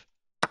move.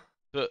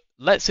 But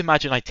let's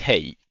imagine I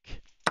take.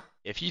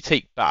 If you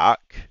take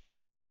back,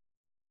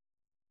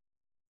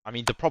 I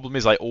mean, the problem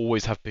is I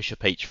always have bishop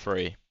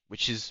h3,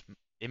 which is,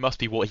 it must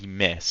be what he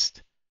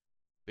missed.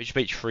 Bishop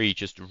h3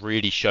 just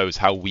really shows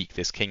how weak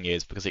this king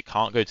is because it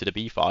can't go to the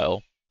b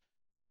file,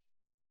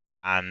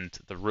 and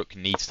the rook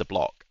needs to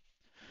block.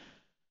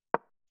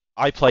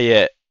 I play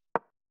it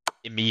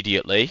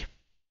immediately,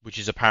 which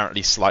is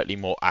apparently slightly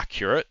more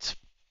accurate.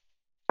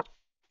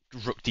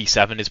 Rook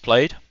d7 is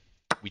played.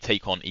 We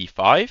take on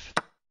e5.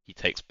 He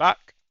takes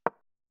back.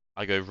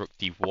 I go rook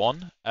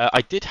d1.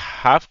 I did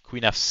have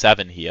queen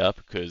f7 here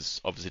because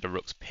obviously the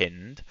rook's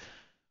pinned.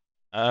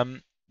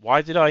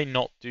 Why did I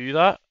not do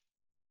that?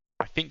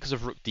 I think because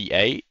of rook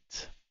d8.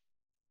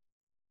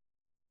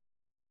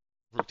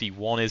 Rook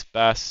d1 is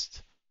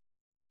best.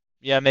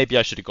 Yeah, maybe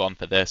I should have gone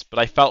for this, but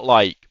I felt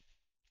like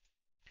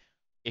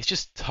it's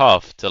just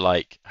tough to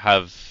like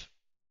have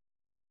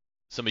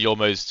some of your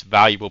most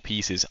valuable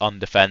pieces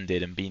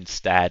undefended and being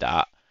stared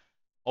at.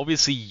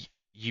 Obviously,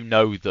 you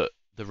know that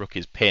the rook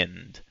is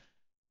pinned,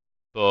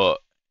 but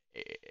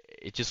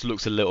it just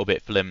looks a little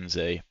bit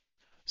flimsy.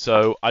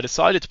 So I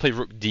decided to play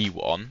rook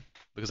d1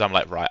 because I'm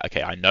like, right,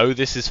 okay, I know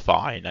this is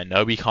fine. I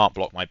know he can't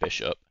block my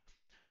bishop,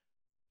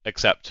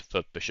 except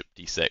for bishop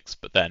d6,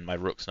 but then my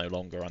rook's no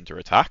longer under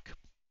attack.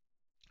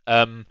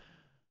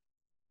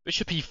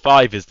 Bishop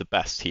e5 is the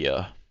best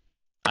here,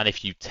 and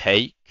if you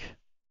take,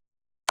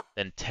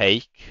 then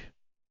take,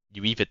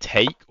 you either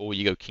take or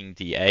you go king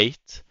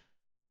d8,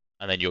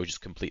 and then you're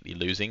just completely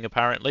losing,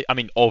 apparently. I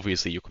mean,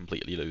 obviously you're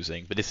completely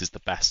losing, but this is the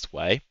best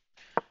way.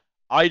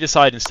 I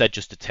decide instead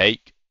just to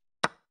take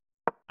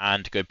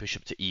and go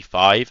bishop to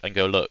e5 and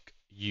go, look,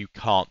 you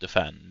can't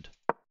defend.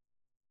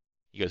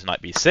 He goes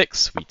knight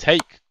b6, we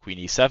take, queen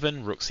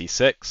e7, rook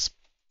c6.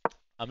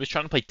 I'm just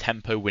trying to play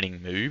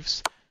tempo-winning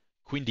moves.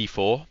 Queen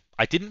d4.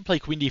 I didn't play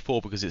queen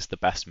d4 because it's the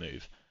best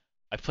move.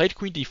 I played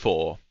queen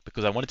d4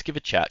 because I wanted to give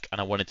a check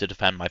and I wanted to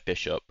defend my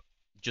bishop,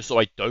 just so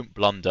I don't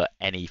blunder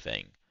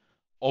anything.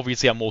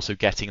 Obviously, I'm also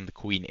getting the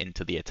queen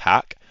into the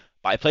attack,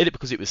 but I played it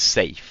because it was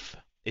safe.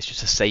 It's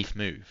just a safe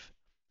move.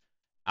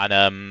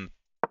 And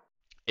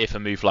if a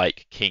move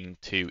like king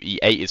to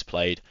e8 is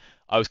played,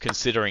 I was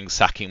considering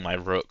sacking my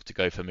rook to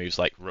go for moves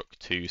like rook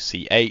to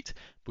c8.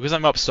 Because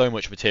I'm up so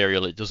much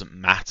material, it doesn't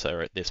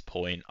matter at this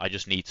point. I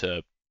just need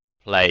to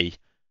play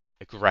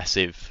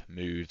aggressive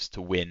moves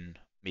to win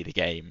me the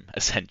game,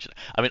 essentially.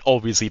 I mean,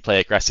 obviously play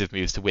aggressive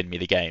moves to win me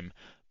the game,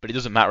 but it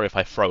doesn't matter if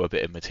I throw a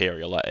bit of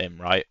material at him,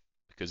 right?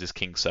 Because his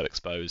king's so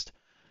exposed.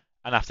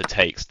 And after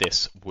takes,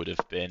 this would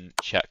have been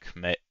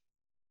checkmate.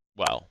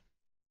 Well,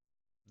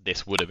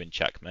 this would have been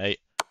checkmate,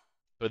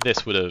 but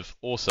this would have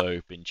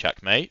also been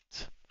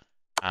checkmate,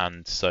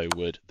 and so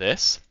would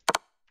this.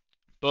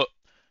 But,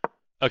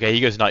 okay, he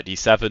goes knight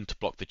d7 to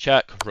block the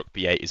check, rook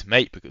b8 is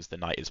mate because the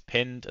knight is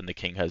pinned and the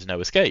king has no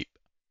escape.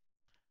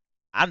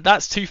 And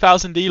that's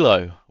 2000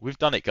 ELO. We've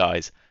done it,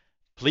 guys.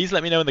 Please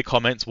let me know in the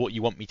comments what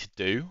you want me to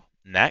do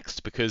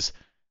next, because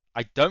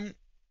I don't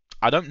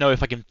know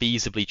if I can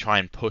feasibly try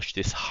and push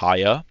this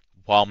higher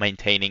while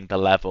maintaining the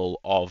level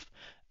of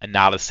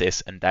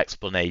analysis and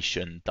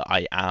explanation that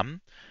I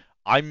am.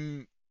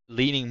 I'm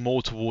leaning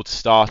more towards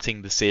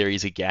starting the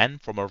series again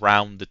from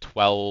around the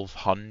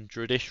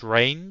 1200-ish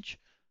range,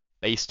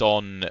 based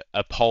on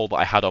a poll that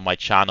I had on my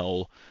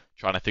channel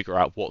trying to figure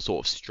out what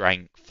sort of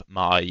strength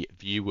my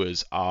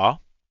viewers are.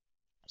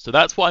 So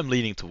that's what I'm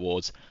leaning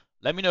towards.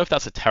 Let me know if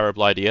that's a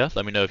terrible idea.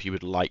 Let me know if you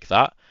would like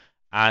that.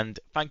 And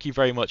thank you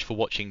very much for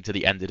watching to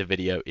the end of the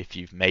video if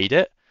you've made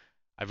it.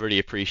 I really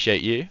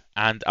appreciate you,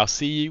 and I'll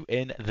see you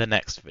in the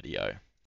next video.